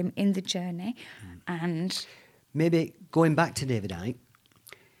Icke came in the journey. And maybe going back to David Icke,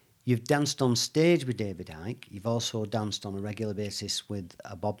 you've danced on stage with David Icke. You've also danced on a regular basis with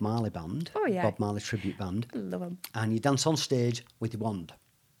a Bob Marley band, Bob Marley tribute band. Love him. And you dance on stage with your wand.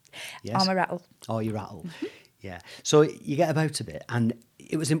 Yes? Or my rattle. Or your rattle. Mm-hmm. Yeah. So you get about a bit. And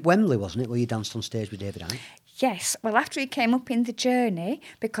it was in Wembley, wasn't it, where you danced on stage with David Icke? Yes. Well, after he came up in the journey,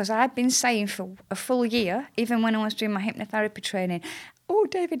 because I'd been saying for a full year, even when I was doing my hypnotherapy training, oh,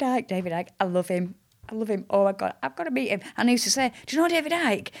 David Icke, I love him. Oh, my God, I've got to meet him. And I used to say, do you know David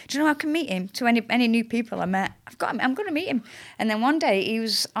Icke? Do you know I can meet him? To any new people I met, I'm going to meet him. And then one day he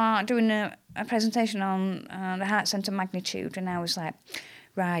was doing a presentation on the heart centre magnitude, and I was like,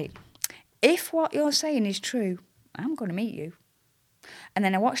 right, if what you're saying is true, I'm going to meet you. And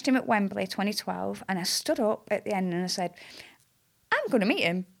then I watched him at Wembley 2012, and I stood up at the end and I said, I'm going to meet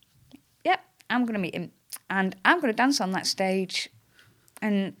him. Yep, I'm going to meet him. And I'm going to dance on that stage.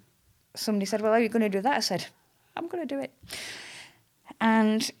 And somebody said, well, how are you going to do that? I said, I'm going to do it.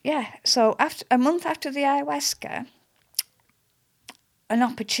 And yeah, so a month after the ayahuasca, an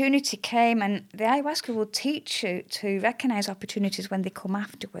opportunity came, and the ayahuasca will teach you to recognise opportunities when they come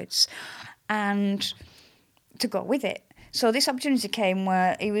afterwards and to go with it. So this opportunity came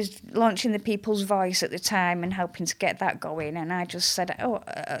where he was launching the People's Voice at the time and helping to get that going, and I just said,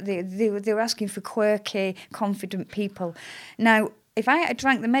 they were asking for quirky, confident people. Now, if I had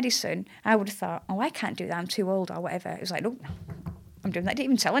drank the medicine, I would have thought, I can't do that, I'm too old or whatever. It was like, no, I'm doing that. I didn't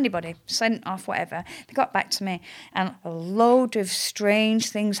even tell anybody, sent off, whatever. They got back to me, and a load of strange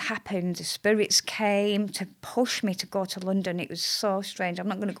things happened. The spirits came to push me to go to London. It was so strange. I'm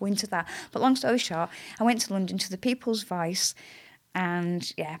not going to go into that. But long story short, I went to London to the People's Voice,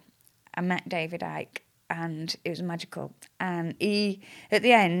 and yeah, I met David Icke, and it was magical. And he, at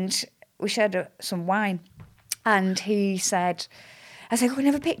the end, we shared some wine, and he said, I said, can we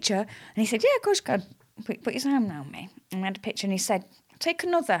have a picture? And he said, yeah, of course, God. Put his arm around me. And we had a picture, and he said, take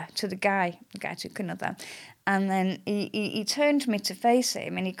another, to the guy. The guy took another. And then he turned me to face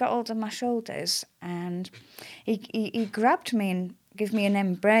him, and he got hold of my shoulders, and he grabbed me and gave me an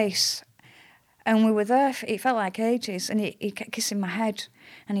embrace. And we were there, it felt like ages, and he kept kissing my head,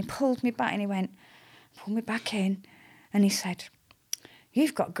 and he pulled me back, and he went, pulled me back in, and he said,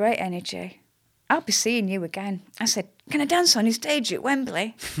 you've got great energy. I'll be seeing you again. I said, can I dance on your stage at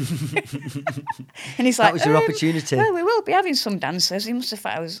Wembley? And he's like, that was your opportunity. Well, we will be having some dancers. He must have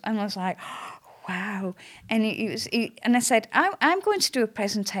thought and I was like, wow. And and I said, I'm going to do a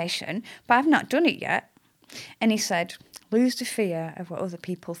presentation, but I've not done it yet. And he said, lose the fear of what other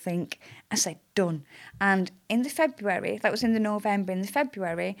people think. I said, done. And in the February, that was in the November, in the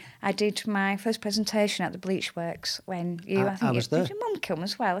February, I did my first presentation at the Bleach Works when I was there. Did your mum come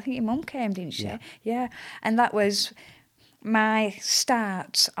as well? I think your mum came, didn't she? Yeah. And that was my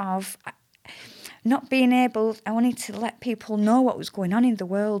start of not being able, I wanted to let people know what was going on in the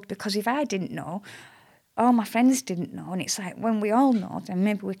world, because if I didn't know, all my friends didn't know, and it's like, when we all know, then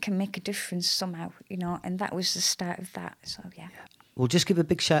maybe we can make a difference somehow, and that was the start of that, so yeah. We'll just give a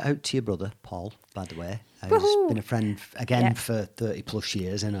big shout out to your brother, Paul, by the way, who's been a friend again for 30 plus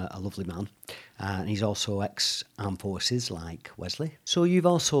years and a lovely man. And he's also ex-armed forces like Wesley. So you've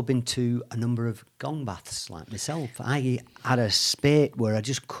also been to a number of gong baths like myself. I had a spate where I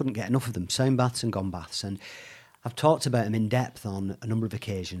just couldn't get enough of them, sound baths and gong baths. And I've talked about them in depth on a number of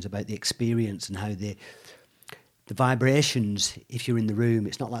occasions, about the experience and how the vibrations, if you're in the room,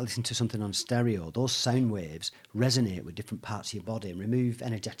 it's not like listening to something on stereo. Those sound waves resonate with different parts of your body and remove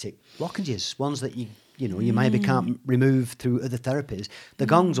energetic blockages, ones that you maybe can't remove through other therapies. The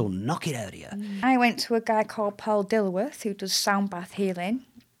gongs will knock it out of you. I went to a guy called Paul Dilworth who does sound bath healing,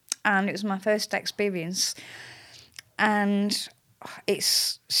 and it was my first experience. And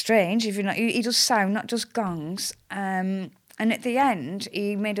it's strange if you're not. He does sound, not just gongs. And at the end,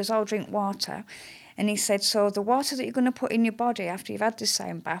 he made us all drink water. And he said, so the water that you're going to put in your body after you've had the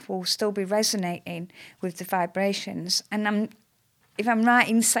sound bath will still be resonating with the vibrations. And if I'm right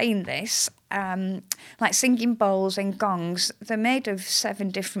in saying this, like singing bowls and gongs, they're made of 7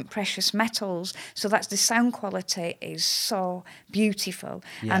 different precious metals. So that's the sound quality is so beautiful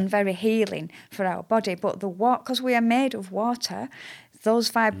and very healing for our body. But because we are made of water, those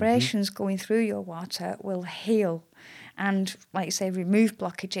vibrations going through your water will heal. And, like you say, remove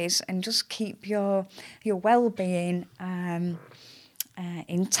blockages and just keep your well-being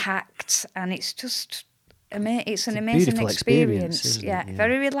intact. And it's just it's an amazing experience. Yeah,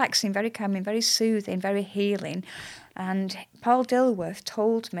 very relaxing, very calming, very soothing, very healing. And Paul Dilworth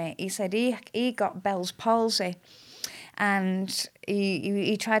told me, he said he got Bell's palsy. And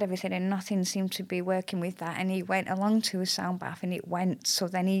he tried everything and nothing seemed to be working with that. And he went along to a sound bath and it went. So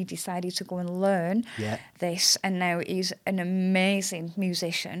then he decided to go and learn this. And now he's an amazing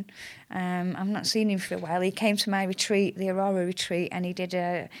musician. I've not seen him for a while. He came to my retreat, the Aurora retreat, and he did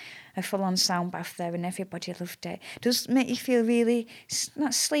a full-on sound bath there and everybody loved it. It does make you feel really,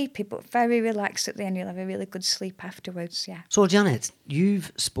 not sleepy, but very relaxed at the end. You'll have a really good sleep afterwards, yeah. So, Janet,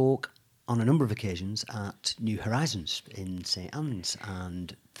 you've spoke on a number of occasions at New Horizons in St Anne's,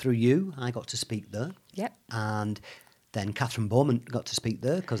 and through you I got to speak there. Yep. And then Catherine Bowman got to speak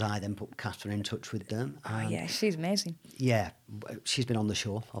there because I then put Catherine in touch with them. Oh yeah, she's amazing. Yeah, she's been on the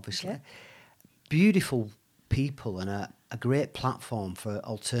show, obviously. Yeah. Beautiful people and a great platform for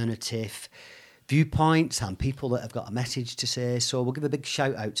alternative viewpoints and people that have got a message to say. So we'll give a big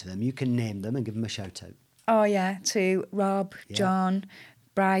shout out to them. You can name them and give them a shout out. Oh yeah, to Rob, John,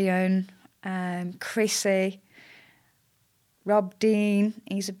 Brian, Chrissy, Rob Dean.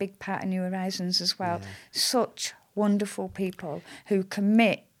 He's a big part of New Horizons as well. Yeah. Such wonderful people who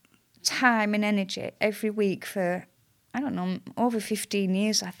commit time and energy every week for, I don't know, over 15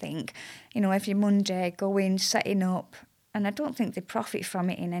 years, I think. You know, every Monday, going, setting up. And I don't think they profit from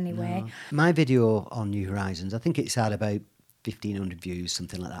it in any way. My video on New Horizons, I think it's had about 1,500 views,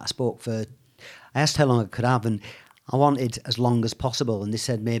 something like that. I asked how long I could have, and I wanted as long as possible, and they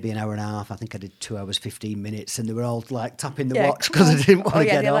said maybe an hour and a half. I think I did 2 hours, 15 minutes, and they were all like tapping the watch because I didn't want to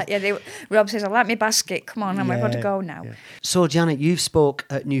get off. Rob says, I like my basket, come on, I've got to go now. Yeah. So, Janet, you've spoke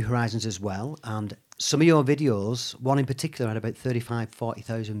at New Horizons as well, and some of your videos, one in particular, had about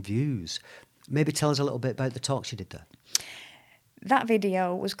 40,000 views. Maybe tell us a little bit about the talks you did there. That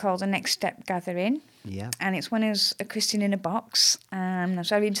video was called The Next Step Gathering. Yeah. And it's when I was a Christian in a box, and I was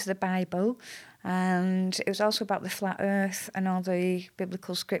very into the Bible. And it was also about the flat earth and all the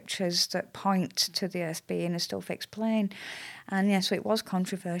biblical scriptures that point to the earth being a still fixed plane. And yeah, so it was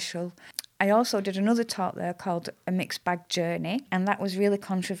controversial. I also did another talk there called A Mixed Bag Journey, and that was really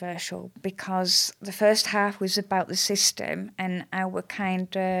controversial because the first half was about the system and our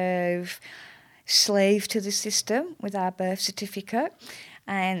kind of slave to the system with our birth certificate,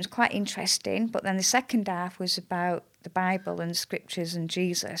 and it was quite interesting. But then the second half was about the Bible and scriptures and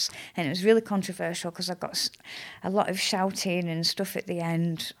Jesus, and it was really controversial because I got a lot of shouting and stuff at the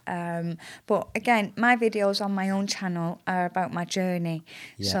end. But again, my videos on my own channel are about my journey,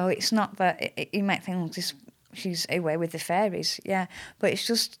 so it's not that you might think, she's away with the fairies, but it's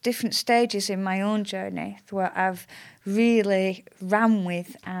just different stages in my own journey where I've really ran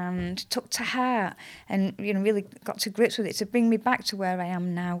with and took to heart and really got to grips with it to bring me back to where I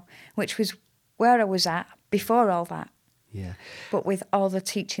am now, which was where I was at before all that. Yeah. But with all the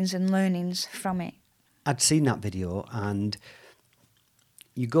teachings and learnings from it. I'd seen that video, and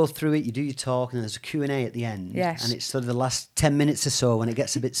you go through it, you do your talk, and there's a Q&A at the end. Yes. And it's sort of the last 10 minutes or so when it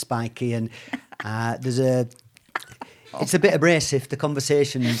gets a bit spiky, and it's a bit abrasive, the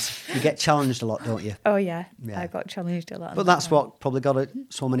conversations. You get challenged a lot, don't you? Oh, yeah. I got challenged a lot. But that's what probably got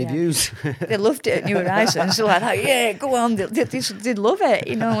so many views. They loved it at New Horizons. They were like, go on. They love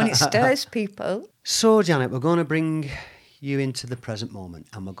it, when it stirs people. So, Janet, we're going to bring you into the present moment,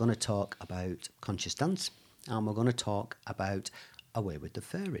 and we're going to talk about conscious dance, and we're going to talk about Away with the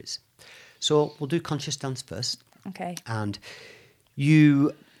Fairies. So we'll do conscious dance first. Okay. And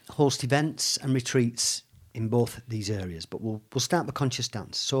you host events and retreats in both these areas, but we'll start with conscious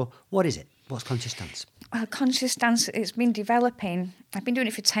dance. So what is it? What's conscious dance? Well, conscious dance, it's been developing. I've been doing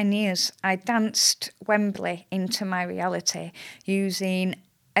it for 10 years. I danced Wembley into my reality using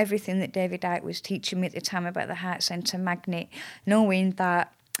everything that David Icke was teaching me at the time about the heart centre magnet, knowing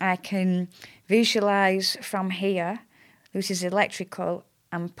that I can visualise from here, this is electrical,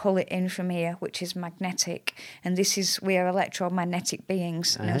 and pull it in from here, which is magnetic. And we are electromagnetic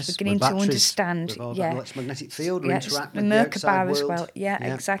beings. And I was beginning to understand. We've all got an electromagnetic field. We interact the with the outside Merkaba as well. Yeah,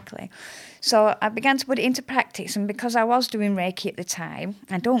 exactly. So I began to put it into practice. And because I was doing Reiki at the time,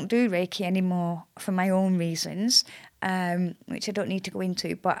 I don't do Reiki anymore for my own reasons, which I don't need to go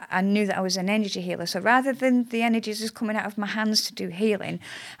into, but I knew that I was an energy healer. So rather than the energies just coming out of my hands to do healing,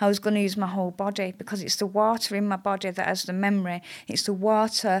 I was going to use my whole body, because it's the water in my body that has the memory. It's the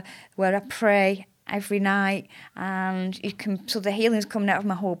water where I pray every night, and so the healing's coming out of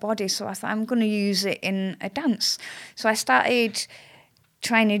my whole body. So I thought, I'm going to use it in a dance. So I started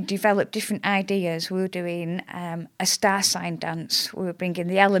trying to develop different ideas. We were doing a star sign dance. We were bringing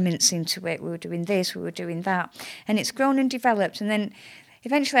the elements into it. We were doing this, we were doing that. And it's grown and developed. And then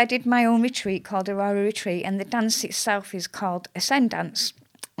eventually I did my own retreat called Aurora Retreat, and the dance itself is called Ascend Dance.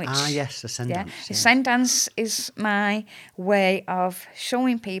 Yes, Ascend Dance. Yeah. Ascend Dance is my way of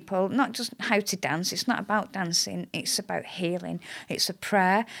showing people not just how to dance. It's not about dancing. It's about healing. It's a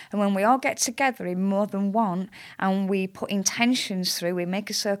prayer. And when we all get together in more than one and we put intentions through, we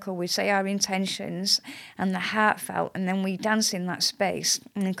make a circle, we say our intentions and the heartfelt, and then we dance in that space,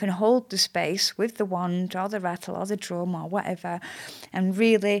 and you can hold the space with the wand or the rattle or the drum or whatever, and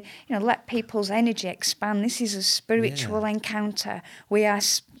really, let people's energy expand. This is a spiritual encounter. We are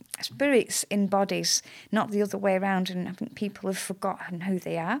spirits in bodies, not the other way around, and I think people have forgotten who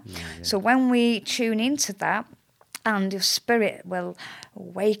they are. So when we tune into that, and your spirit will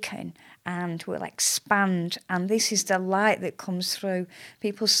awaken and will expand, and this is the light that comes through.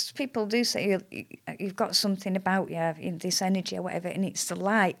 People do say you've got something about you in this energy or whatever, and it's the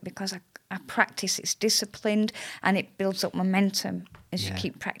light, because I practice. It's disciplined, and it builds up momentum as you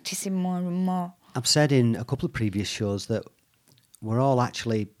keep practicing more and more. I've said in a couple of previous shows that we're all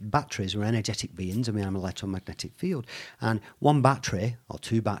actually batteries. We're energetic beings, and we have an electromagnetic field. And one battery or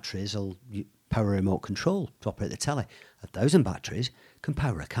two batteries will power a remote control to operate the telly. 1,000 batteries can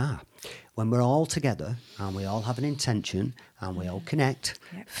power a car. When we're all together and we all have an intention and we all connect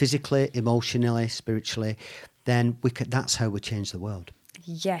physically, emotionally, spiritually, then that's how we change the world.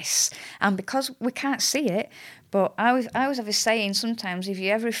 Yes, and because we can't see it, but I was ever saying sometimes, if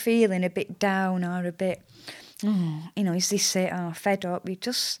you're ever feeling a bit down or a bit, is this it? Oh, fed up. You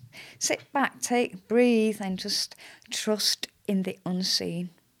just sit back, breathe, and just trust in the unseen.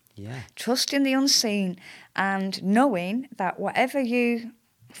 Yeah. Trust in the unseen, and knowing that whatever you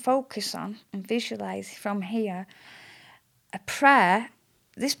focus on and visualize from here, a prayer.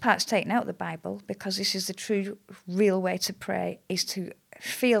 This part's taken out of the Bible, because this is the true, real way to pray, is to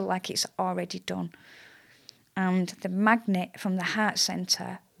feel like it's already done. And the magnet from the heart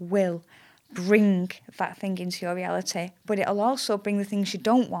centre will bring that thing into your reality, but it'll also bring the things you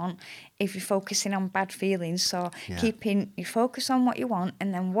don't want if you're focusing on bad feelings. So keeping your focus on what you want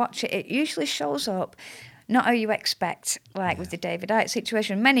and then watch it. It usually shows up not how you expect, like with the David Icke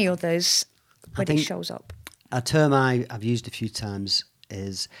situation, many others, but it shows up. A term I've used a few times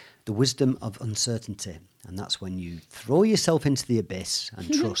is the wisdom of uncertainty, and that's when you throw yourself into the abyss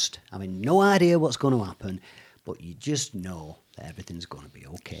and trust. I mean, no idea what's going to happen, but you just know that everything's going to be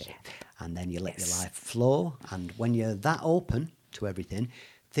okay. And then you let your life flow, and when you're that open to everything,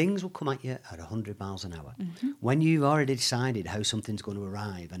 things will come at you at 100 miles an hour. When you've already decided how something's going to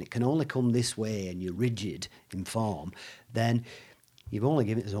arrive, and it can only come this way, and you're rigid in form, then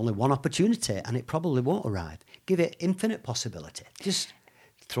there's only one opportunity, and it probably won't arrive. Give it infinite possibility. Just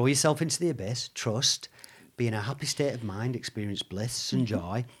throw yourself into the abyss, trust, be in a happy state of mind, experience bliss and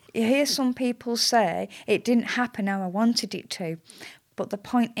joy. You hear some people say, it didn't happen how I wanted it to, but the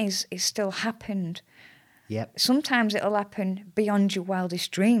point is, it still happened. Yep. Sometimes it'll happen beyond your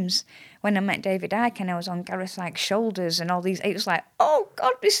wildest dreams. When I met David Icke and I was on Gareth Icke's shoulders and all these, it was like, oh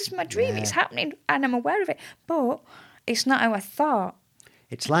God, this is my dream, it's happening, and I'm aware of it. But it's not how I thought.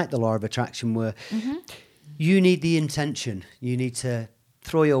 It's like the law of attraction, where you need the intention. You need to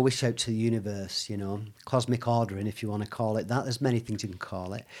throw your wish out to the universe, cosmic ordering, if you want to call it that. There's many things you can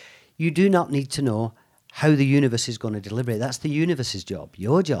call it. You do not need to know how the universe is going to deliver it. That's the universe's job.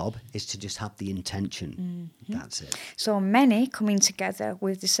 Your job is to just have the intention. That's it. So many coming together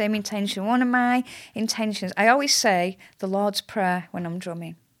with the same intention. One of my intentions, I always say the Lord's Prayer when I'm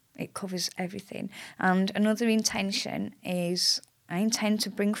drumming. It covers everything. And another intention is, I intend to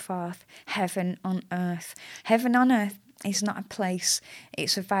bring forth heaven on earth. Heaven on earth is not a place,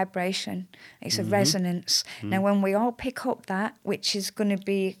 it's a vibration, it's a resonance. Now, when we all pick up that, which is going to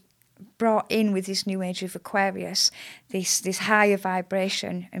be brought in with this new age of Aquarius, this higher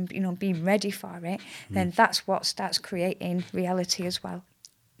vibration, and being ready for it, then that's what starts creating reality as well.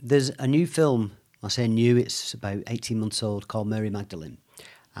 There's a new film, I say new, it's about 18 months old, called Mary Magdalene.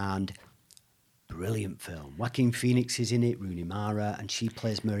 and brilliant film. Joaquin Phoenix is in it, Rooney Mara, and she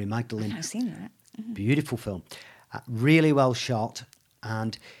plays Mary Magdalene. I've seen that. Mm-hmm. Beautiful film. Really well shot,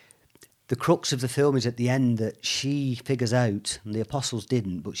 and the crux of the film is at the end that she figures out, and the apostles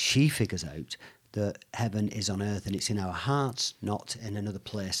didn't, but she figures out that heaven is on earth and it's in our hearts, not in another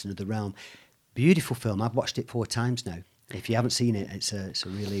place, another realm. Beautiful film. I've watched it 4 times now. If you haven't seen it, it's a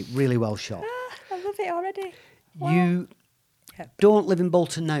really, really well shot. I love it already. Wow. You don't live in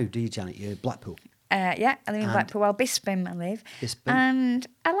Bolton now, do you, Janet? You're Blackpool. Yeah, I live in Blackpool. Well, Bisping I live. Bisping. And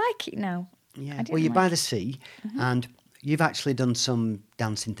I like it now. Yeah. Well, you're by the sea, and you've actually done some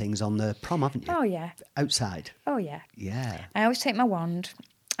dancing things on the prom, haven't you? Oh, yeah. Outside. Oh, yeah. Yeah. I always take my wand,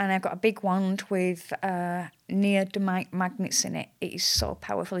 and I've got a big wand with neodymium magnets in it. It is so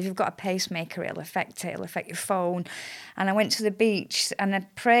powerful. If you've got a pacemaker, it'll affect it. It'll affect your phone. And I went to the beach, and I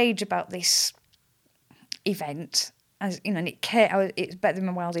prayed about this event. As you know, and it's better than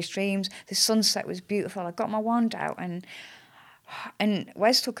my wildest dreams. The sunset was beautiful. I got my wand out, and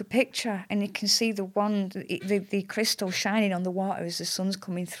Wes took a picture, and you can see the wand, the crystal shining on the water as the sun's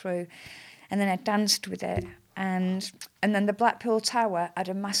coming through. And then I danced with it, and then the Blackpool Tower had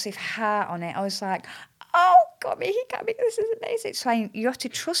a massive heart on it. I was like, oh, got me, he got me, this is amazing. So you have to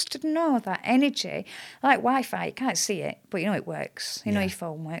trust and know that energy, like Wi-Fi, you can't see it, but you know it works. You know your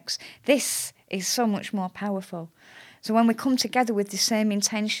phone works. This is so much more powerful. So when we come together with the same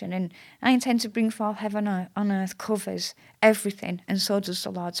intention, and I intend to bring forth heaven on earth covers everything, and so does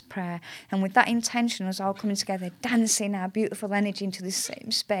the Lord's Prayer. And with that intention, us all coming together, dancing our beautiful energy into the same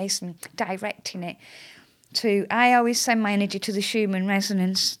space and directing it I always send my energy to the Schumann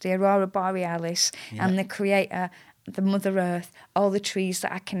resonance, the Aurora Borealis, and the Creator, the Mother Earth, all the trees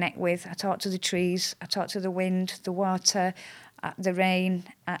that I connect with. I talk to the trees, I talk to the wind, the water, the rain,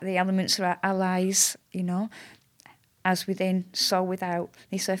 the elements are our allies, you know. As within, so without.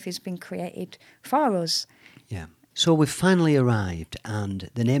 This earth has been created for us. Yeah. So we've finally arrived, and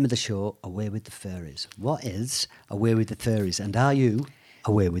the name of the show, Away with the Fairies. What is Away with the Fairies, and are you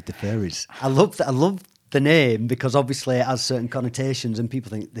away with the fairies? I love the name, because obviously it has certain connotations, and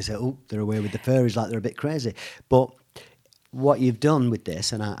people think, they say, oh, they're away with the fairies, like they're a bit crazy. But what you've done with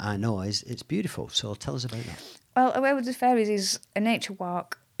this, and I know, is it's beautiful. So tell us about that. Well, Away with the Fairies is a nature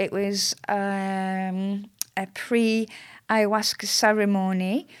walk. It was a pre-ayahuasca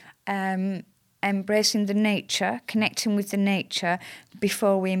ceremony, embracing the nature, connecting with the nature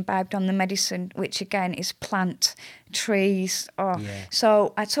before we imbibed on the medicine, which again is plant, trees.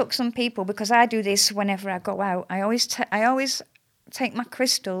 So I took some people, because I do this whenever I go out. I always take my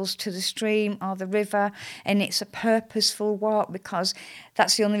crystals to the stream or the river, and it's a purposeful walk, because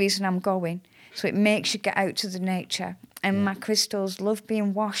that's the only reason I'm going. So it makes you get out to the nature. And my crystals love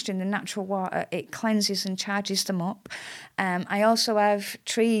being washed in the natural water. It cleanses and charges them up. I also have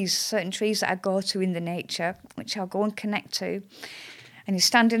certain trees that I go to in the nature, which I'll go and connect to. And you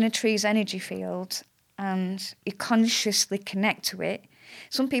stand in a tree's energy field, and you consciously connect to it.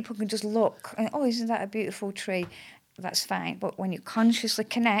 Some people can just look and, oh, isn't that a beautiful tree? That's fine. But when you consciously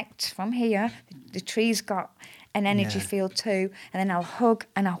connect from here, the tree's got an energy field too, and then I'll hug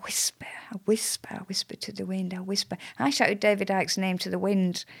and I'll whisper to the wind, I'll whisper. I shouted David Icke's name to the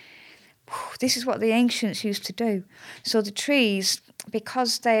wind. This is what the ancients used to do. So the trees,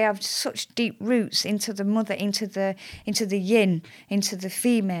 because they have such deep roots into the mother, into the yin, into the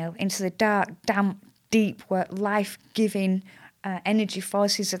female, into the dark, damp, deep, life-giving energy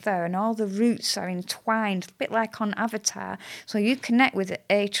forces are there, and all the roots are entwined, a bit like on Avatar. So you connect with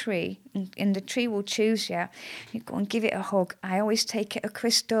a tree, and the tree will choose you. You go and give it a hug. I always take it a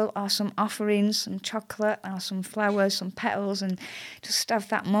crystal or some offerings, some chocolate or some flowers, some petals, and just have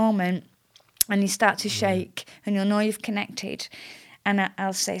that moment. And you start to shake, and you'll know you've connected. And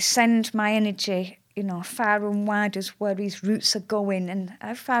I'll say, send my energy, far and wide as where his roots are going. And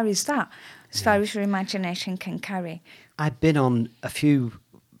how far is that? As far as your imagination can carry. I've been on a few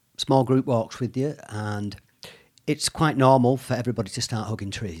small group walks with you, and it's quite normal for everybody to start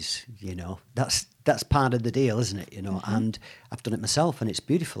hugging trees. That's part of the deal, isn't it? And I've done it myself, and it's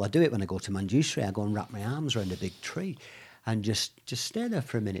beautiful. I do it when I go to Manjushri. I go and wrap my arms around a big tree, and just stay there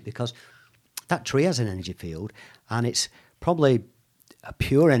for a minute, because that tree has an energy field, and it's probably a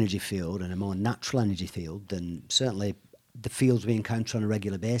pure energy field and a more natural energy field than certainly the fields we encounter on a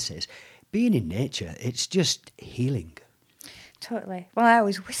regular basis. Being in nature, it's just healing. Totally. Well, I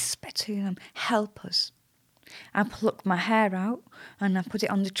always whisper to them, help us. I pluck my hair out and I put it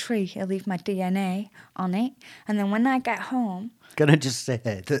on the tree. I leave my DNA on it. And then when I get home... Can I just say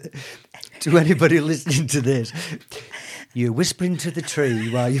that to anybody listening to this, you're whispering to the tree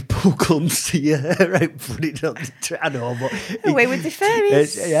while you pull clumps to your hair out, put it on the tree. I know, but... Away with the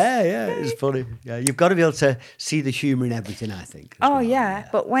fairies. It's funny. Yeah, you've got to be able to see the humour in everything, I think.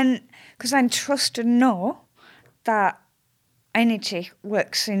 But because I trust and know that energy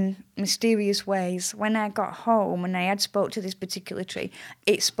works in mysterious ways. When I got home and I had spoke to this particular tree,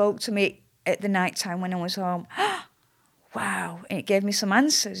 it spoke to me at the night time when I was home. Wow. And it gave me some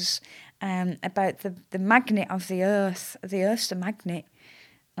answers about the magnet of the earth. The earth's the magnet,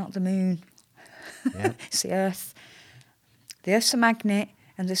 not the moon. Yeah. It's the earth. The earth's the magnet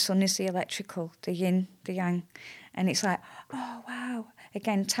and the sun is the electrical, the yin, the yang. And it's like, oh, wow.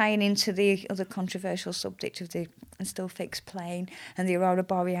 Again, tying into the other controversial subject of the still fixed plane and the aurora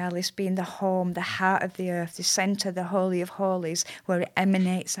borealis being the home, the heart of the earth, the centre, the holy of holies, where it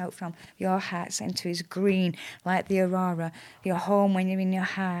emanates out from. Your heart centre is green, like the aurora. Your home when you're in your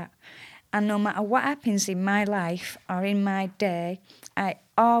heart. And no matter what happens in my life or in my day, I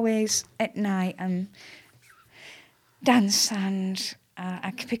always, at night, dance and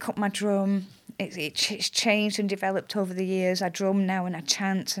I can pick up my drum. It's changed and developed over the years. I drum now and I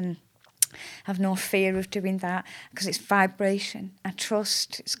chant and have no fear of doing that because it's vibration. I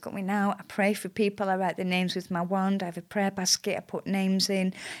trust. It's got me now. I pray for people. I write their names with my wand. I have a prayer basket. I put names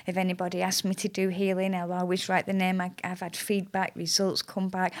in. If anybody asks me to do healing, I'll always write the name. I've had feedback, results come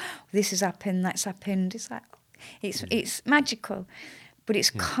back. This has happened, that's happened. It's like, it's magical, but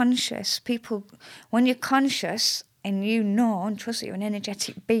it's conscious. People, when you're conscious and you know and trust that you're an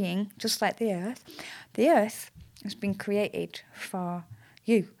energetic being, just like the earth has been created for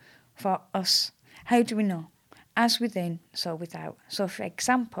you, for us. How do we know? As within, so without. So, for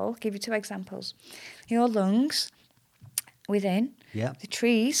example, give you 2 examples. Your lungs within, the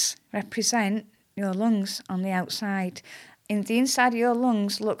trees represent your lungs on the outside. In the inside of your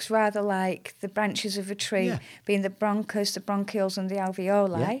lungs looks rather like the branches of a tree, being the bronchus, the bronchioles and the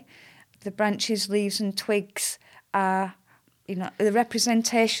alveoli. Yeah. The branches, leaves and twigs are, the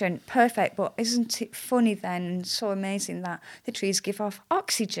representation, perfect, but isn't it funny then and so amazing that the trees give off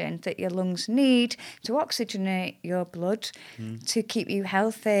oxygen that your lungs need to oxygenate your blood to keep you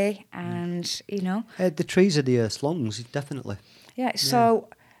healthy and, the trees are the earth's lungs, definitely. Yeah, so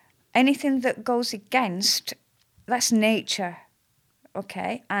anything that goes against, that's nature,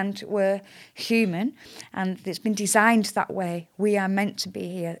 okay? And we're human, and it's been designed that way. We are meant to be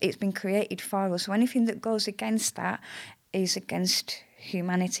here. It's been created for us. So anything that goes against that is against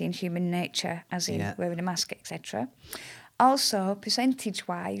humanity and human nature, as in wearing a mask, etc. Also,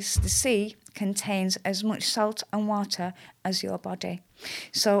 percentage-wise, the sea contains as much salt and water as your body.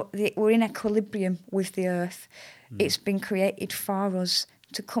 So we're in equilibrium with the earth. It's been created for us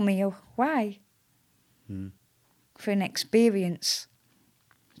to come here. Why? For an experience,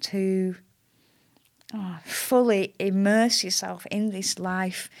 to fully immerse yourself in this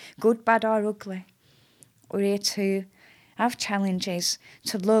life, good, bad or ugly. We're here to have challenges,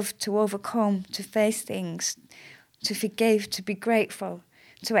 to love, to overcome, to face things, to forgive, to be grateful,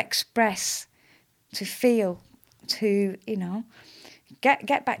 to express, to feel, to,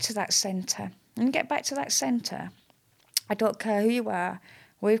 get back to that centre. And get back to that centre. I don't care who you are,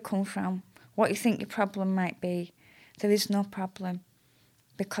 where you've come from, what you think your problem might be. There is no problem.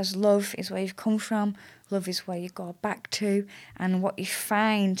 Because love is where you've come from, love is where you go back to, and what you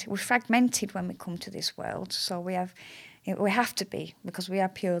find, we're fragmented when we come to this world, so we have to be, because we are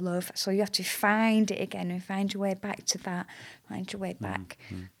pure love, so you have to find it again and find your way back to that, find your way back.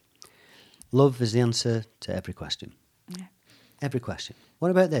 Love is the answer to every question. Yeah. Every question.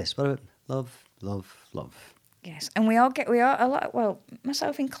 What about this? What about love, love, love? Yes, and we all a lot, well,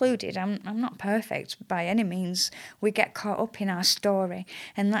 myself included, I'm not perfect by any means. We get caught up in our story,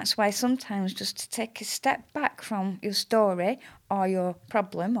 and that's why sometimes just to take a step back from your story or your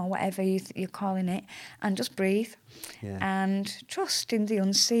problem or whatever you're calling it, and just breathe and trust in the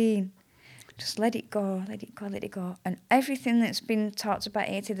unseen. Just let it go, let it go, let it go. And everything that's been talked about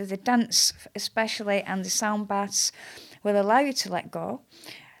here today, the dance especially and the sound baths, will allow you to let go.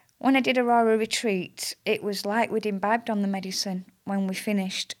 When I did Aurora Retreat, it was like we'd imbibed on the medicine when we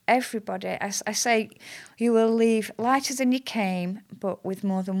finished. Everybody, I say, you will leave lighter than you came, but with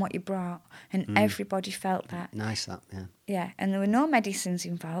more than what you brought. And everybody felt that. Nice, that, yeah. Yeah, and there were no medicines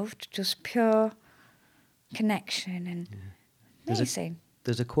involved, just pure connection and amazing.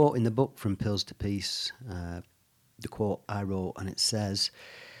 There's a quote in the book, From Pills to Peace, the quote I wrote, and it says,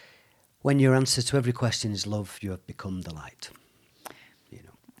 "When your answer to every question is love, you have become the light."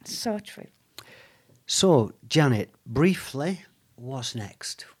 So true. So, Janet, briefly, what's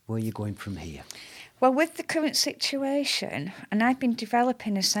next? Where are you going from here? Well, with the current situation, and I've been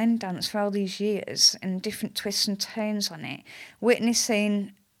developing a Zen dance for all these years and different twists and turns on it,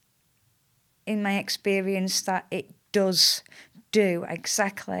 witnessing in my experience that it does do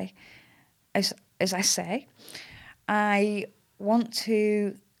exactly as I say. I want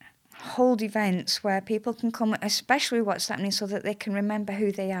to hold events where people can come, especially what's happening, so that they can remember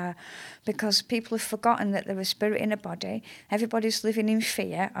who they are, because people have forgotten that they're a spirit in a body. Everybody's living in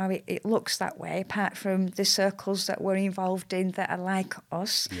fear, or it looks that way, apart from the circles that we're involved in that are like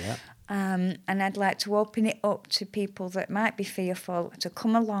us. Yeah. And I'd like to open it up to people that might be fearful to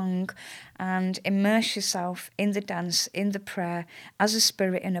come along and immerse yourself in the dance, in the prayer, as a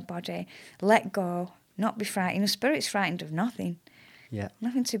spirit in a body. Let go, not be frightened. A spirit's frightened of nothing. Yeah.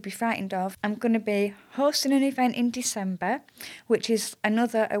 Nothing to be frightened of. I'm going to be hosting an event in December, which is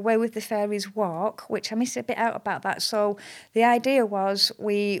another Away with the Fairies walk, which I missed a bit out about that. So the idea was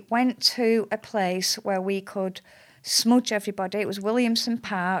we went to a place where we could smudge everybody. It was Williamson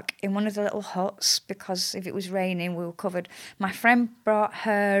Park in one of the little huts, because if it was raining we were covered. My friend brought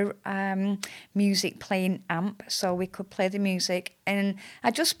her music playing amp so we could play the music, and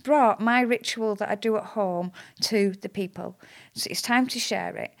I just brought my ritual that I do at home to the people. So it's time to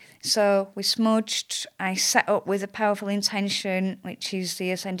share it. So we smudged. I set up with a powerful intention, which is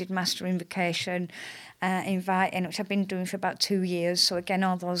the Ascended Master Invocation, inviting, which I've been doing for about 2 years. So again,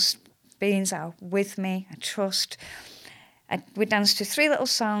 all those beings are with me, I trust. We danced to 3 little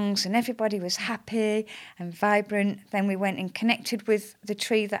songs and everybody was happy and vibrant. Then we went and connected with the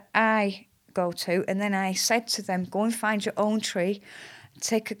tree that I go to, and then I said to them, go and find your own tree.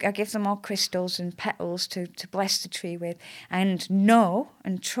 I give them all crystals and petals to bless the tree with, and know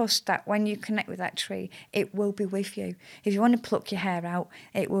and trust that when you connect with that tree, it will be with you. If you want to pluck your hair out,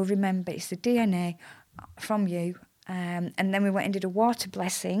 it will remember. It's the DNA from you. And then we went and did a water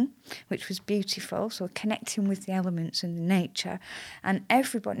blessing, which was beautiful. So connecting with the elements and the nature. And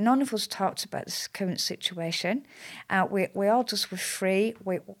everybody, none of us talked about this current situation. We all just were free.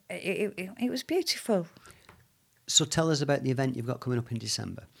 It was beautiful. So tell us about the event you've got coming up in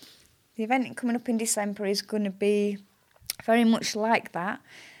December. The event coming up in December is going to be very much like that,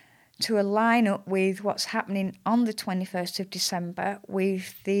 to align up with what's happening on the 21st of December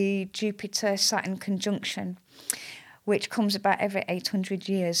with the Jupiter-Saturn conjunction, which comes about every 800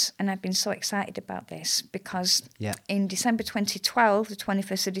 years. And I've been so excited about this because in December 2012, the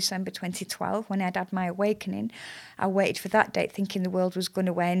 21st of December 2012, when I'd had my awakening, I waited for that date thinking the world was going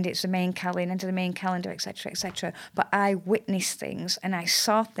to end. It's the main calendar, etc., etc. But I witnessed things and I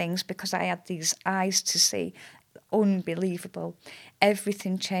saw things because I had these eyes to see. Unbelievable.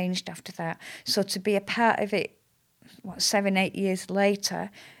 Everything changed after that. So to be a part of it, 7-8 years later,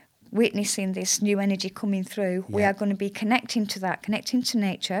 witnessing this new energy coming through, we are going to be connecting to that, connecting to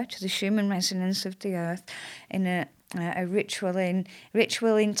nature, to the Schumann resonance of the earth, in a ritual,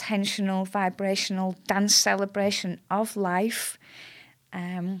 intentional, vibrational dance celebration of life,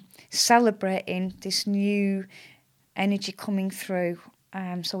 celebrating this new energy coming through.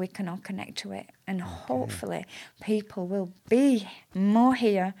 So we can all connect to it, and hopefully people will be more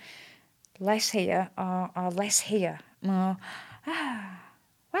here, less here, or less here, more,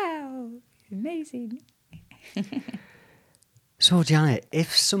 wow, amazing. So Janet,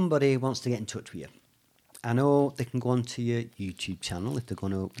 if somebody wants to get in touch with you, I know they can go onto your YouTube channel if they're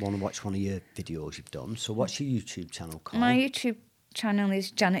going to want to watch one of your videos you've done. So what's your YouTube channel called? My YouTube channel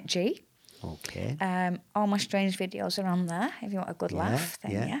is Janet G. Okay. All my strange videos are on there. If you want a good laugh,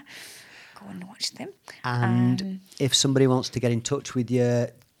 then go and watch them. And if somebody wants to get in touch with you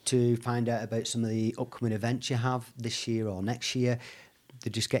to find out about some of the upcoming events you have this year or next year,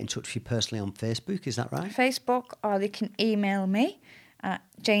 they just get in touch with you personally on Facebook, is that right? Facebook, or they can email me at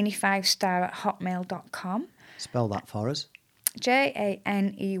janey5star@hotmail.com. Spell that for us.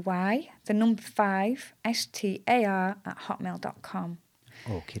 JANEY, the number 5, STAR @hotmail.com.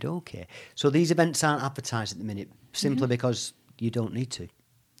 Okay. So these events aren't advertised at the minute simply because you don't need to.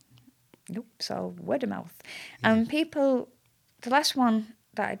 Nope. So word of mouth. And people, the last one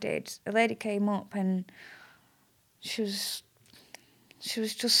that I did, a lady came up and she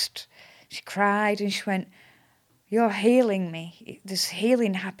cried and she went, "You're healing me. There's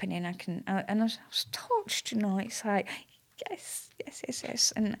healing happening. And I was touched, It's like, yes.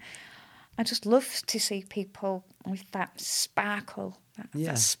 And I just love to see people with that sparkle,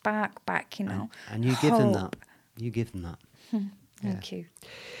 that spark back, And you give them that. Thank you.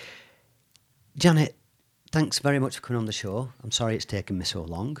 Janet, thanks very much for coming on the show. I'm sorry it's taken me so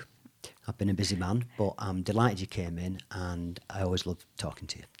long. I've been a busy man, but I'm delighted you came in, and I always love talking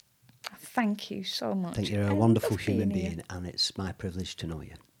to you. Thank you so much. I think you're a wonderful human being, and it's my privilege to know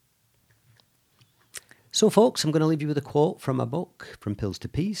you. So, folks, I'm going to leave you with a quote from a book, From Pills to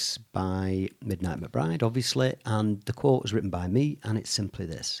Peace, by Midnight McBride, obviously. And the quote was written by me, and it's simply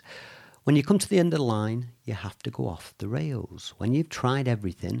this. When you come to the end of the line, you have to go off the rails. When you've tried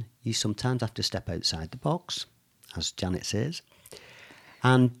everything, you sometimes have to step outside the box, as Janet says,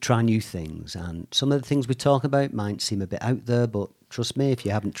 and try new things. And some of the things we talk about might seem a bit out there, but trust me, if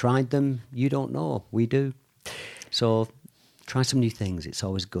you haven't tried them, you don't know. We do. So try some new things. It's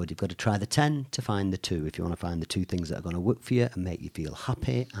always good. You've got to try the 10 to find the 2 if you want to find the 2 things that are going to work for you and make you feel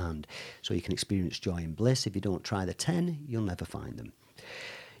happy, and so you can experience joy and bliss. If you don't try the 10, you'll never find them.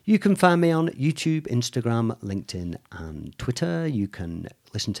 You can find me on YouTube, Instagram, LinkedIn and Twitter. You can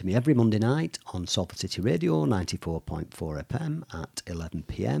listen to me every Monday night on Salford City Radio 94.4 FM at 11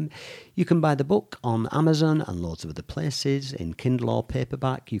 p.m. You can buy the book on Amazon and loads of other places in Kindle or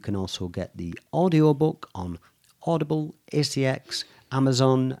paperback. You can also get the audiobook on Audible, ACX,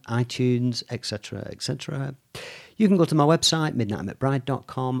 Amazon, iTunes, etc., etc. You can go to my website,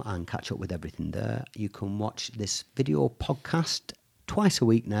 midnightmcbride.com, and catch up with everything there. You can watch this video podcast twice a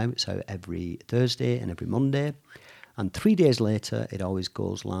week now. It's out every Thursday and every Monday. And 3 days later, it always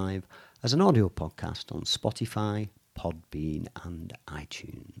goes live as an audio podcast on Spotify, Podbean and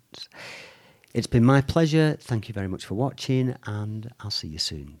iTunes. It's been my pleasure. Thank you very much for watching, and I'll see you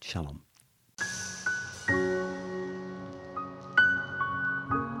soon. Shalom.